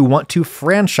superfans who want to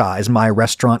franchise my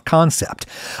restaurant concept.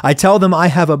 I tell them I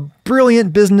have a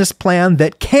brilliant business plan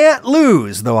that can't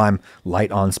lose, though I'm light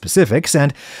on specifics,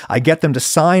 and I get them to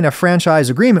sign a franchise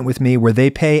agreement with me where they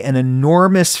pay an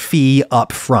enormous fee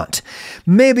up front.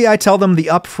 Maybe I tell them the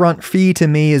upfront fee to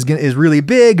me is really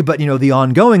big, but the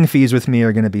ongoing fees with me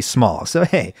are going to be small. So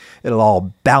hey, it'll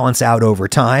all balance out over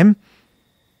time.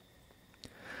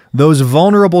 Those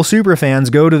vulnerable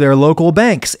superfans go to their local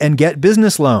banks and get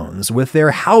business loans with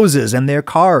their houses and their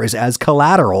cars as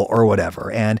collateral or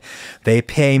whatever, and they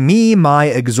pay me my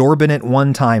exorbitant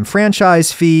one-time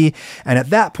franchise fee, and at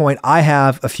that point I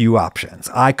have a few options.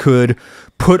 I could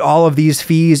put all of these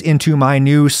fees into my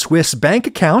new Swiss bank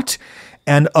account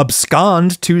and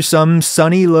abscond to some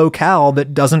sunny locale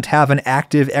that doesn't have an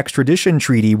active extradition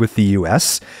treaty with the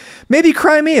US. Maybe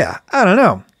Crimea, I don't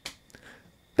know.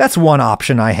 That's one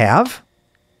option I have.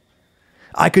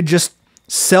 I could just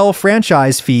sell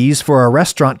franchise fees for a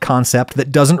restaurant concept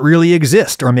that doesn't really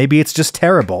exist, or maybe it's just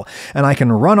terrible, and I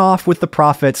can run off with the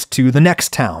profits to the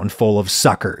next town full of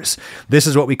suckers. This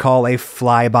is what we call a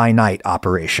fly-by-night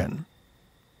operation.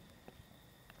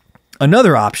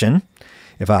 Another option,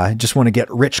 if I just want to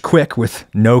get rich quick with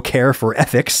no care for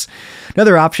ethics,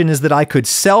 another option is that I could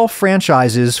sell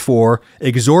franchises for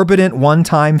exorbitant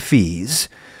one-time fees,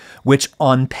 which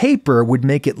on paper would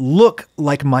make it look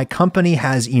like my company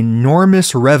has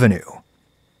enormous revenue.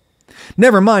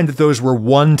 Never mind that those were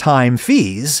one-time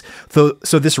fees,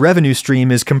 so this revenue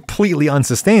stream is completely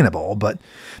unsustainable. But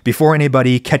before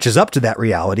anybody catches up to that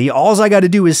reality, all I got to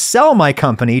do is sell my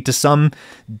company to some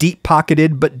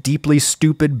deep-pocketed but deeply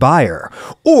stupid buyer.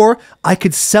 Or I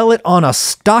could sell it on a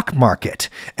stock market,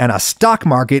 and a stock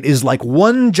market is like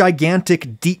one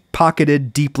gigantic,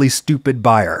 deep-pocketed, deeply stupid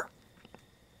buyer.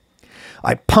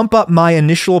 I pump up my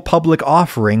initial public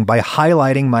offering by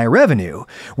highlighting my revenue,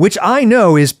 which I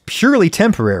know is purely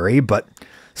temporary, but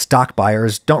stock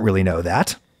buyers don't really know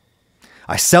that.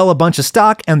 I sell a bunch of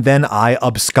stock and then I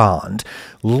abscond.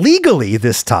 Legally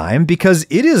this time, because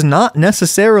it is not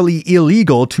necessarily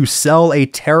illegal to sell a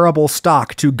terrible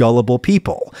stock to gullible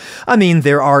people. I mean,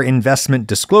 there are investment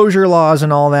disclosure laws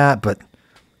and all that, but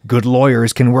good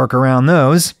lawyers can work around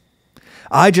those.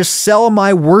 I just sell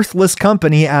my worthless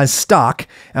company as stock,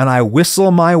 and I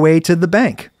whistle my way to the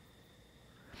bank.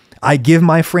 I give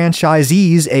my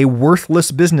franchisees a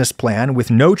worthless business plan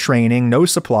with no training, no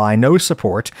supply, no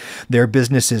support. Their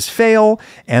businesses fail,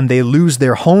 and they lose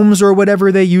their homes or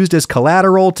whatever they used as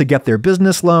collateral to get their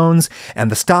business loans, and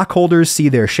the stockholders see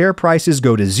their share prices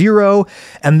go to zero,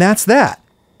 and that's that.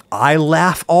 I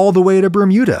laugh all the way to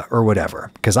Bermuda or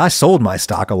whatever, because I sold my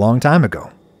stock a long time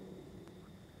ago.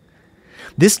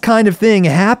 This kind of thing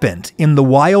happened in the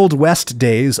Wild West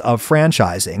days of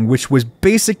franchising, which was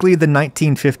basically the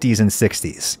 1950s and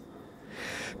 60s.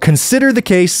 Consider the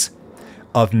case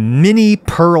of Minnie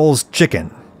Pearl's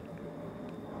Chicken.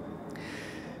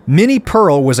 Minnie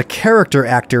Pearl was a character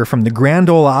actor from the Grand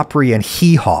Ole Opry and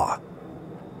Hee Haw.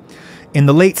 In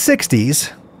the late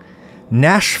 60s,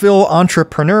 Nashville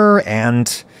entrepreneur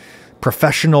and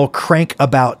professional crank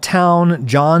about town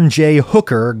John J.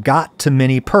 Hooker got to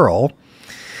Minnie Pearl,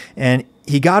 and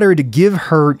he got her to give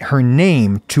her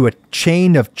name to a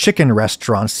chain of chicken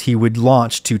restaurants he would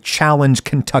launch to challenge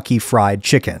Kentucky Fried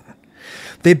Chicken.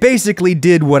 They basically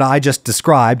did what I just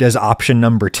described as option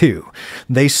number 2.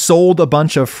 They sold a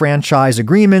bunch of franchise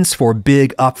agreements for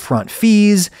big upfront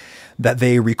fees that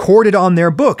they recorded on their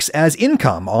books as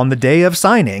income on the day of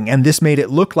signing, and this made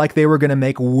it look like they were going to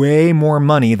make way more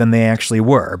money than they actually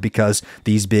were, because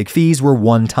these big fees were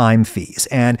one-time fees,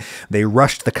 and they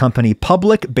rushed the company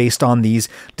public based on these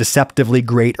deceptively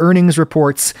great earnings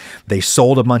reports. They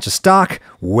sold a bunch of stock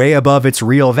way above its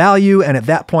real value, and at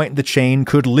that point the chain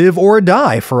could live or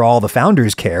die for all the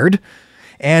founders cared,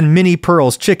 and Minnie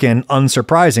Pearl's Chicken,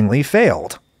 unsurprisingly,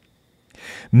 failed.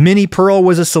 Minnie Pearl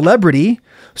was a celebrity,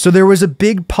 so there was a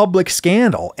big public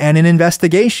scandal and an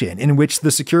investigation in which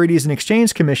the Securities and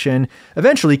Exchange Commission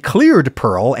eventually cleared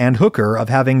Pearl and Hooker of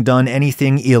having done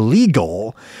anything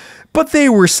illegal, but they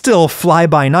were still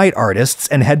fly-by-night artists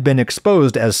and had been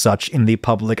exposed as such in the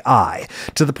public eye,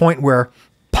 to the point where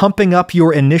pumping up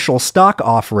your initial stock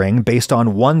offering based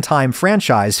on one-time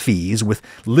franchise fees with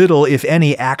little, if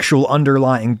any, actual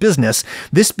underlying business,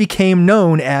 this became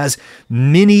known as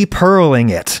Minnie Pearling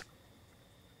it.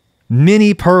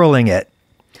 Minnie Pearling it.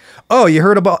 Oh, you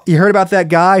heard about that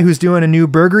guy who's doing a new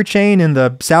burger chain in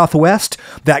the Southwest?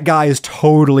 That guy is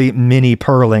totally Minnie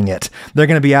Pearling it. They're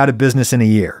going to be out of business in a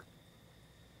year.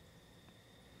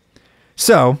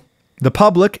 So, the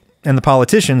public and the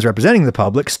politicians representing the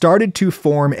public started to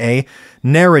form a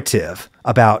narrative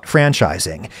about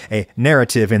franchising. A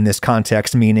narrative in this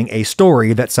context meaning a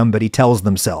story that somebody tells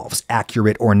themselves,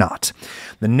 accurate or not.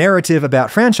 The narrative about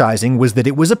franchising was that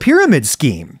it was a pyramid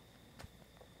scheme.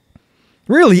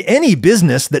 Really, any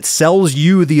business that sells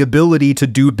you the ability to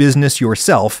do business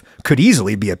yourself could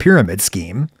easily be a pyramid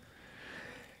scheme.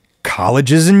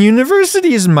 Colleges and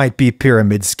universities might be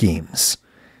pyramid schemes.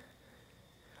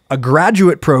 A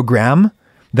graduate program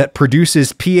that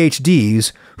produces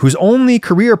PhDs whose only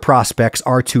career prospects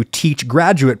are to teach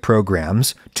graduate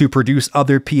programs to produce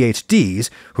other PhDs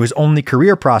whose only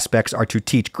career prospects are to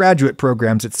teach graduate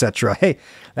programs, etc. Hey,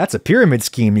 that's a pyramid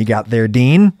scheme you got there,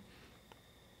 Dean.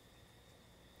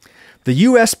 The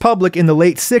U.S. public in the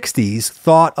late 60s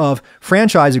thought of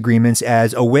franchise agreements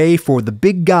as a way for the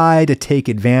big guy to take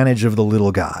advantage of the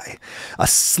little guy. A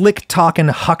slick-talking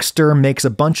huckster makes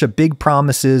a bunch of big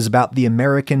promises about the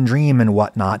American dream and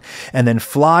whatnot, and then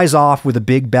flies off with a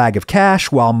big bag of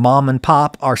cash while mom and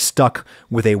pop are stuck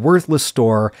with a worthless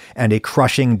store and a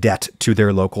crushing debt to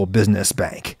their local business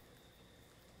bank.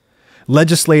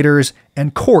 Legislators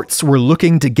and courts were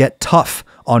looking to get tough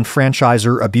on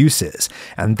franchisor abuses,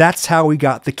 and that's how we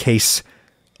got the case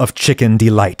of Chicken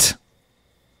Delight.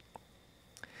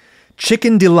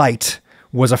 Chicken Delight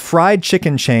was a fried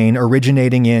chicken chain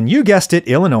originating in, you guessed it,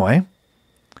 Illinois.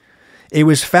 It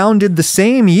was founded the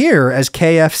same year as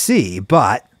KFC,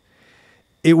 but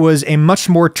it was a much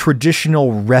more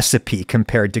traditional recipe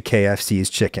compared to KFC's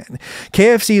chicken.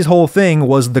 KFC's whole thing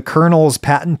was the Colonel's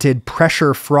patented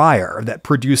pressure fryer that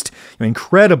produced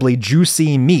incredibly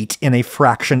juicy meat in a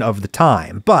fraction of the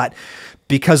time. But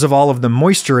because of all of the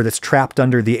moisture that's trapped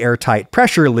under the airtight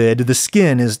pressure lid, the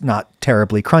skin is not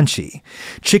terribly crunchy.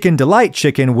 Chicken Delight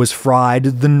chicken was fried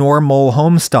the normal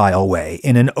home-style way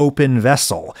in an open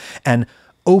vessel, an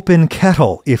open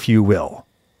kettle, if you will.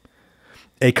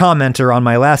 A commenter on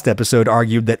my last episode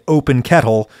argued that open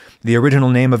kettle, the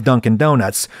original name of Dunkin'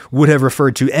 Donuts, would have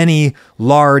referred to any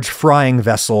large frying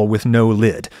vessel with no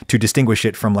lid to distinguish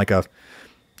it from like a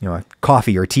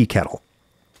coffee or tea kettle.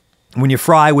 When you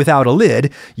fry without a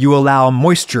lid, you allow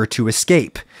moisture to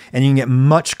escape, and you can get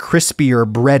much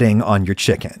crispier breading on your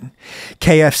chicken.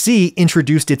 KFC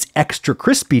introduced its extra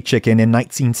crispy chicken in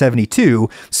 1972,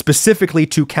 specifically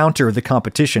to counter the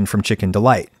competition from Chicken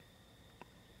Delight.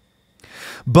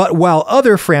 But while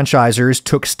other franchisors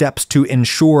took steps to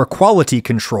ensure quality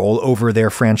control over their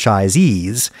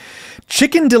franchisees,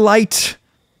 Chicken Delight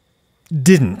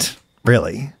didn't,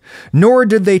 really. Nor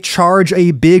did they charge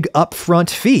a big upfront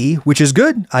fee, which is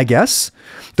good, I guess.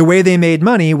 The way they made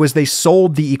money was they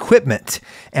sold the equipment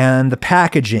and the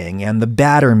packaging and the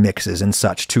batter mixes and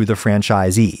such to the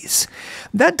franchisees.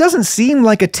 That doesn't seem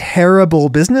like a terrible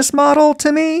business model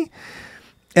to me.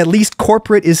 At least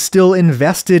corporate is still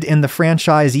invested in the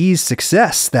franchisee's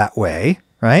success that way,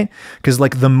 right? Because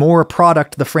like the more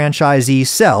product the franchisee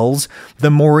sells,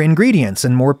 the more ingredients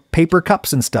and more paper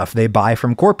cups and stuff they buy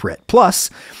from corporate. Plus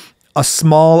a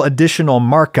small additional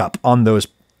markup on those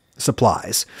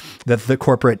supplies that the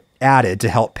corporate added to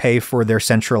help pay for their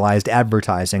centralized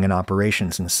advertising and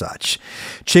operations and such.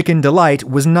 Chicken Delight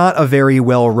was not a very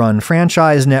well-run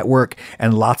franchise network,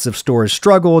 and lots of stores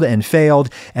struggled and failed,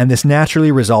 and this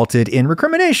naturally resulted in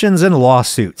recriminations and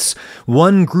lawsuits.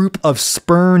 One group of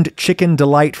spurned Chicken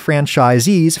Delight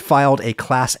franchisees filed a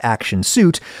class action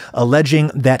suit alleging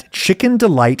that Chicken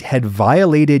Delight had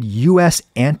violated U.S.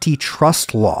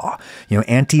 antitrust law,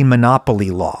 anti-monopoly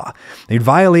law. They'd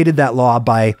violated that law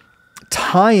by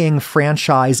tying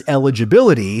franchise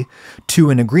eligibility to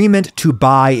an agreement to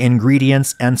buy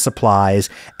ingredients and supplies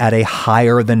at a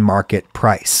higher than market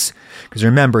price. Because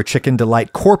remember, Chicken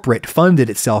Delight corporate funded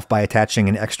itself by attaching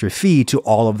an extra fee to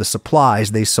all of the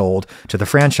supplies they sold to the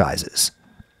franchises.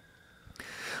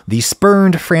 The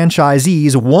spurned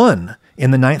franchisees won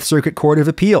in the Ninth Circuit Court of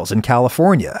Appeals in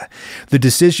California. The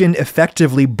decision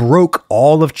effectively broke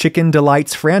all of Chicken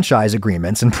Delight's franchise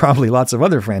agreements and probably lots of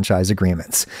other franchise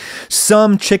agreements.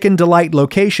 Some Chicken Delight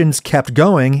locations kept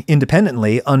going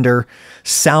independently under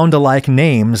sound-alike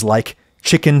names like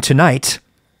Chicken Tonight,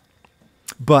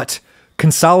 but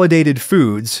Consolidated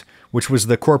Foods, which was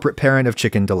the corporate parent of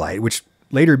Chicken Delight, which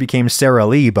later became Sara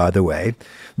Lee, by the way,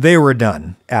 they were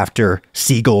done after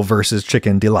Siegel versus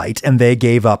Chicken Delight, and they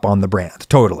gave up on the brand,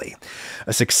 totally.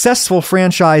 A successful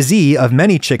franchisee of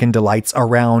many Chicken Delights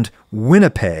around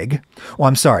Winnipeg,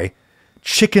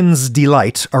 Chicken's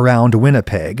Delight around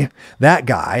Winnipeg, that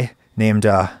guy named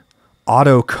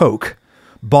Otto Koch,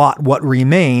 bought what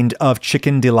remained of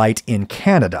Chicken Delight in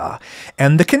Canada,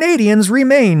 and the Canadians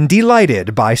remain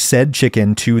delighted by said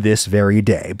chicken to this very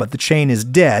day. But the chain is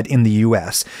dead in the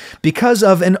US because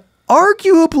of an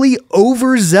arguably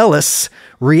overzealous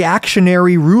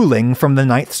reactionary ruling from the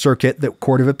Ninth Circuit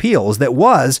Court of Appeals that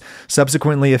was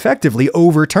subsequently effectively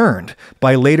overturned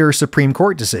by later Supreme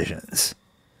Court decisions.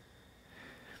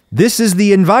 This is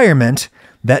the environment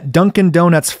that Dunkin'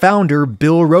 Donuts founder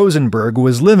Bill Rosenberg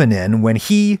was living in when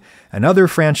he and other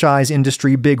franchise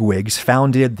industry bigwigs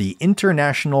founded the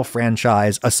International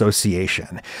Franchise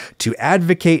Association to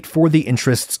advocate for the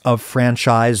interests of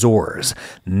franchisors,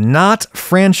 not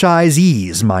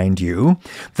franchisees, mind you.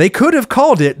 They could have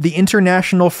called it the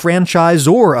International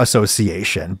Franchisor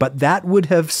Association, but that would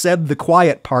have said the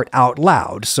quiet part out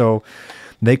loud, so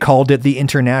they called it the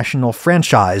International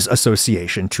Franchise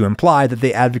Association to imply that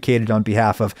they advocated on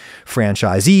behalf of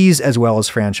franchisees as well as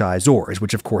franchisors,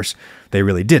 which of course they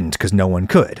really didn't because no one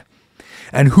could.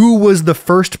 And who was the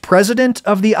first president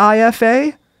of the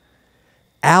IFA?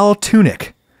 Al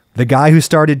Tunick, the guy who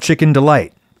started Chicken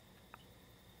Delight.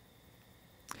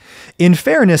 In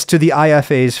fairness to the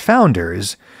IFA's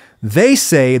founders, they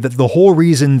say that the whole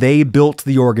reason they built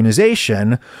the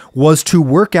organization was to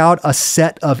work out a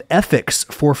set of ethics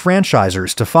for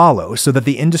franchisors to follow so that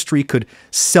the industry could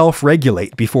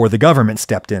self-regulate before the government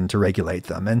stepped in to regulate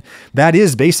them. And that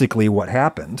is basically what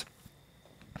happened.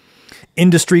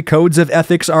 Industry codes of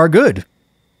ethics are good.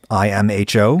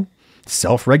 IMHO,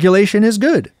 self-regulation is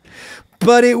good.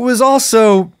 But it was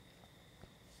also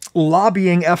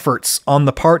lobbying efforts on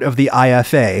the part of the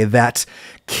IFA that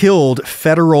killed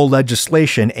federal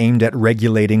legislation aimed at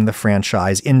regulating the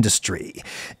franchise industry.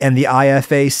 And the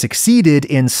IFA succeeded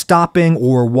in stopping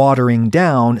or watering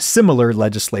down similar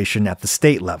legislation at the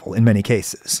state level in many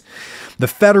cases. The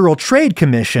Federal Trade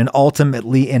Commission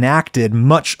ultimately enacted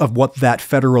much of what that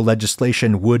federal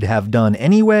legislation would have done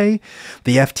anyway.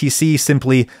 The FTC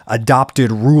simply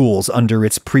adopted rules under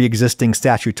its pre-existing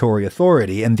statutory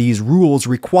authority, and these rules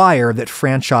require that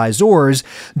franchisors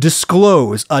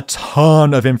disclose a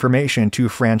ton of information to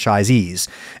franchisees.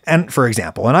 And for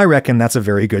example, and I reckon that's a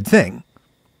very good thing.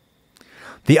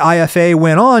 The IFA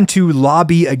went on to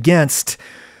lobby against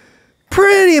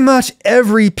pretty much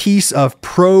every piece of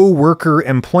pro-worker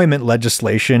employment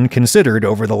legislation considered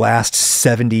over the last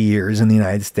 70 years in the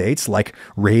United States, like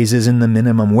raises in the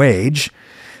minimum wage.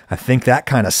 I think that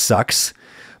kind of sucks.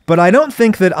 But I don't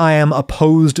think that I am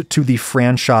opposed to the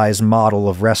franchise model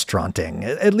of restauranting,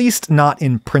 at least not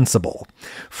in principle.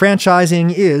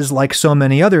 Franchising is, like so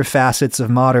many other facets of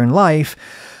modern life,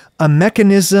 a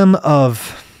mechanism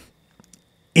of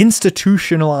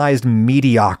institutionalized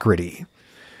mediocrity,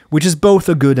 which is both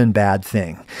a good and bad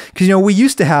thing. Because, we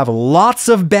used to have lots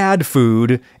of bad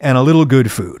food and a little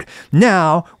good food.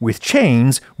 Now, with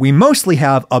chains, we mostly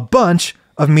have a bunch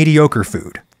of mediocre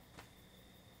food.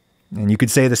 And you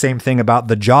could say the same thing about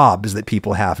the jobs that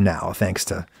people have now, thanks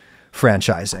to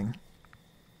franchising.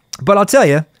 But I'll tell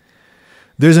you,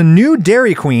 there's a new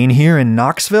Dairy Queen here in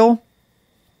Knoxville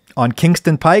on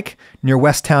Kingston Pike near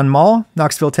Westtown Mall,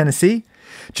 Knoxville, Tennessee.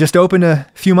 Just opened a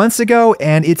few months ago,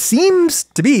 and it seems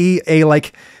to be a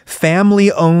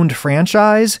family-owned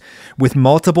franchise with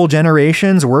multiple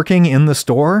generations working in the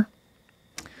store.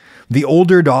 The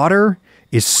older daughter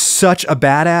is such a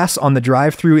badass on the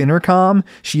drive-through intercom.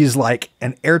 She is like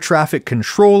an air traffic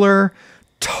controller,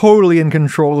 totally in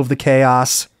control of the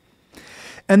chaos.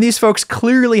 And these folks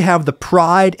clearly have the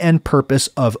pride and purpose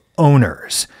of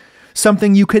owners,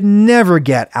 something you could never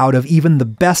get out of even the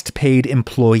best paid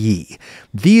employee.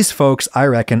 These folks, I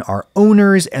reckon, are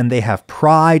owners and they have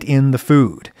pride in the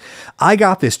food. I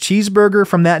got this cheeseburger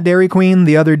from that Dairy Queen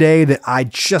the other day that I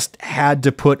just had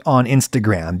to put on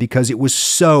Instagram because it was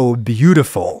so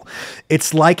beautiful.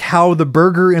 It's like how the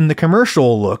burger in the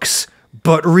commercial looks,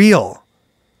 but real.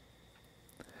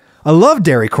 I love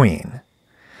Dairy Queen.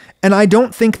 And I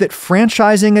don't think that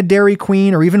franchising a Dairy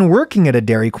Queen or even working at a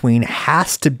Dairy Queen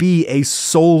has to be a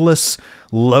soulless,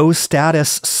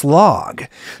 low-status slog.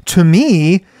 To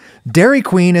me, Dairy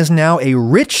Queen is now a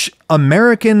rich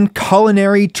American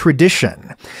culinary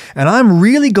tradition. And I'm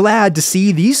really glad to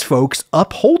see these folks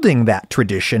upholding that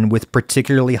tradition with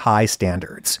particularly high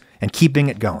standards and keeping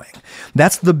it going.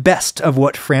 That's the best of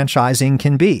what franchising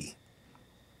can be.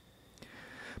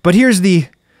 But here's the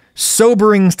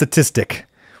sobering statistic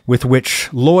with which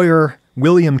lawyer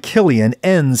William Killian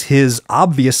ends his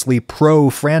obviously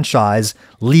pro-franchise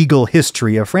legal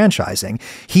history of franchising.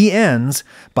 He ends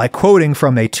by quoting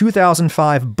from a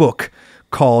 2005 book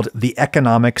called The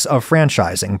Economics of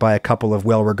Franchising by a couple of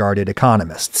well-regarded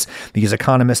economists. These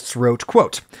economists wrote,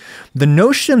 quote, "The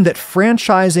notion that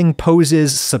franchising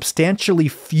poses substantially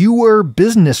fewer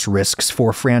business risks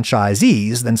for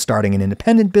franchisees than starting an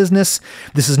independent business,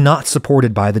 this is not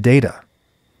supported by the data.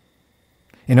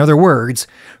 In other words,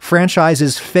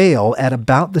 franchises fail at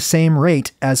about the same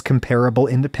rate as comparable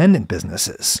independent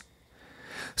businesses.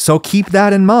 So keep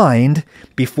that in mind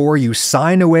before you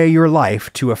sign away your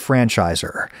life to a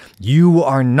franchisor. You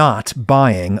are not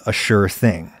buying a sure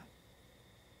thing."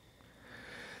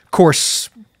 Of course,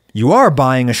 you are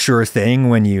buying a sure thing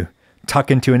when you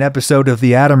tuck into an episode of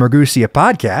the Adam Ragusea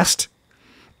podcast,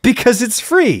 because it's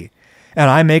free, and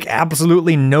I make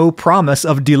absolutely no promise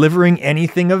of delivering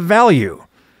anything of value.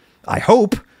 I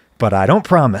hope, but I don't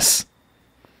promise.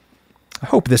 I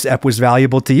hope this ep was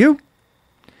valuable to you.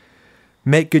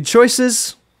 Make good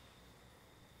choices.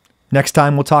 Next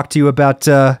time we'll talk to you about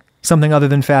something other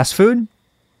than fast food.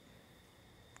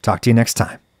 Talk to you next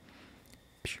time.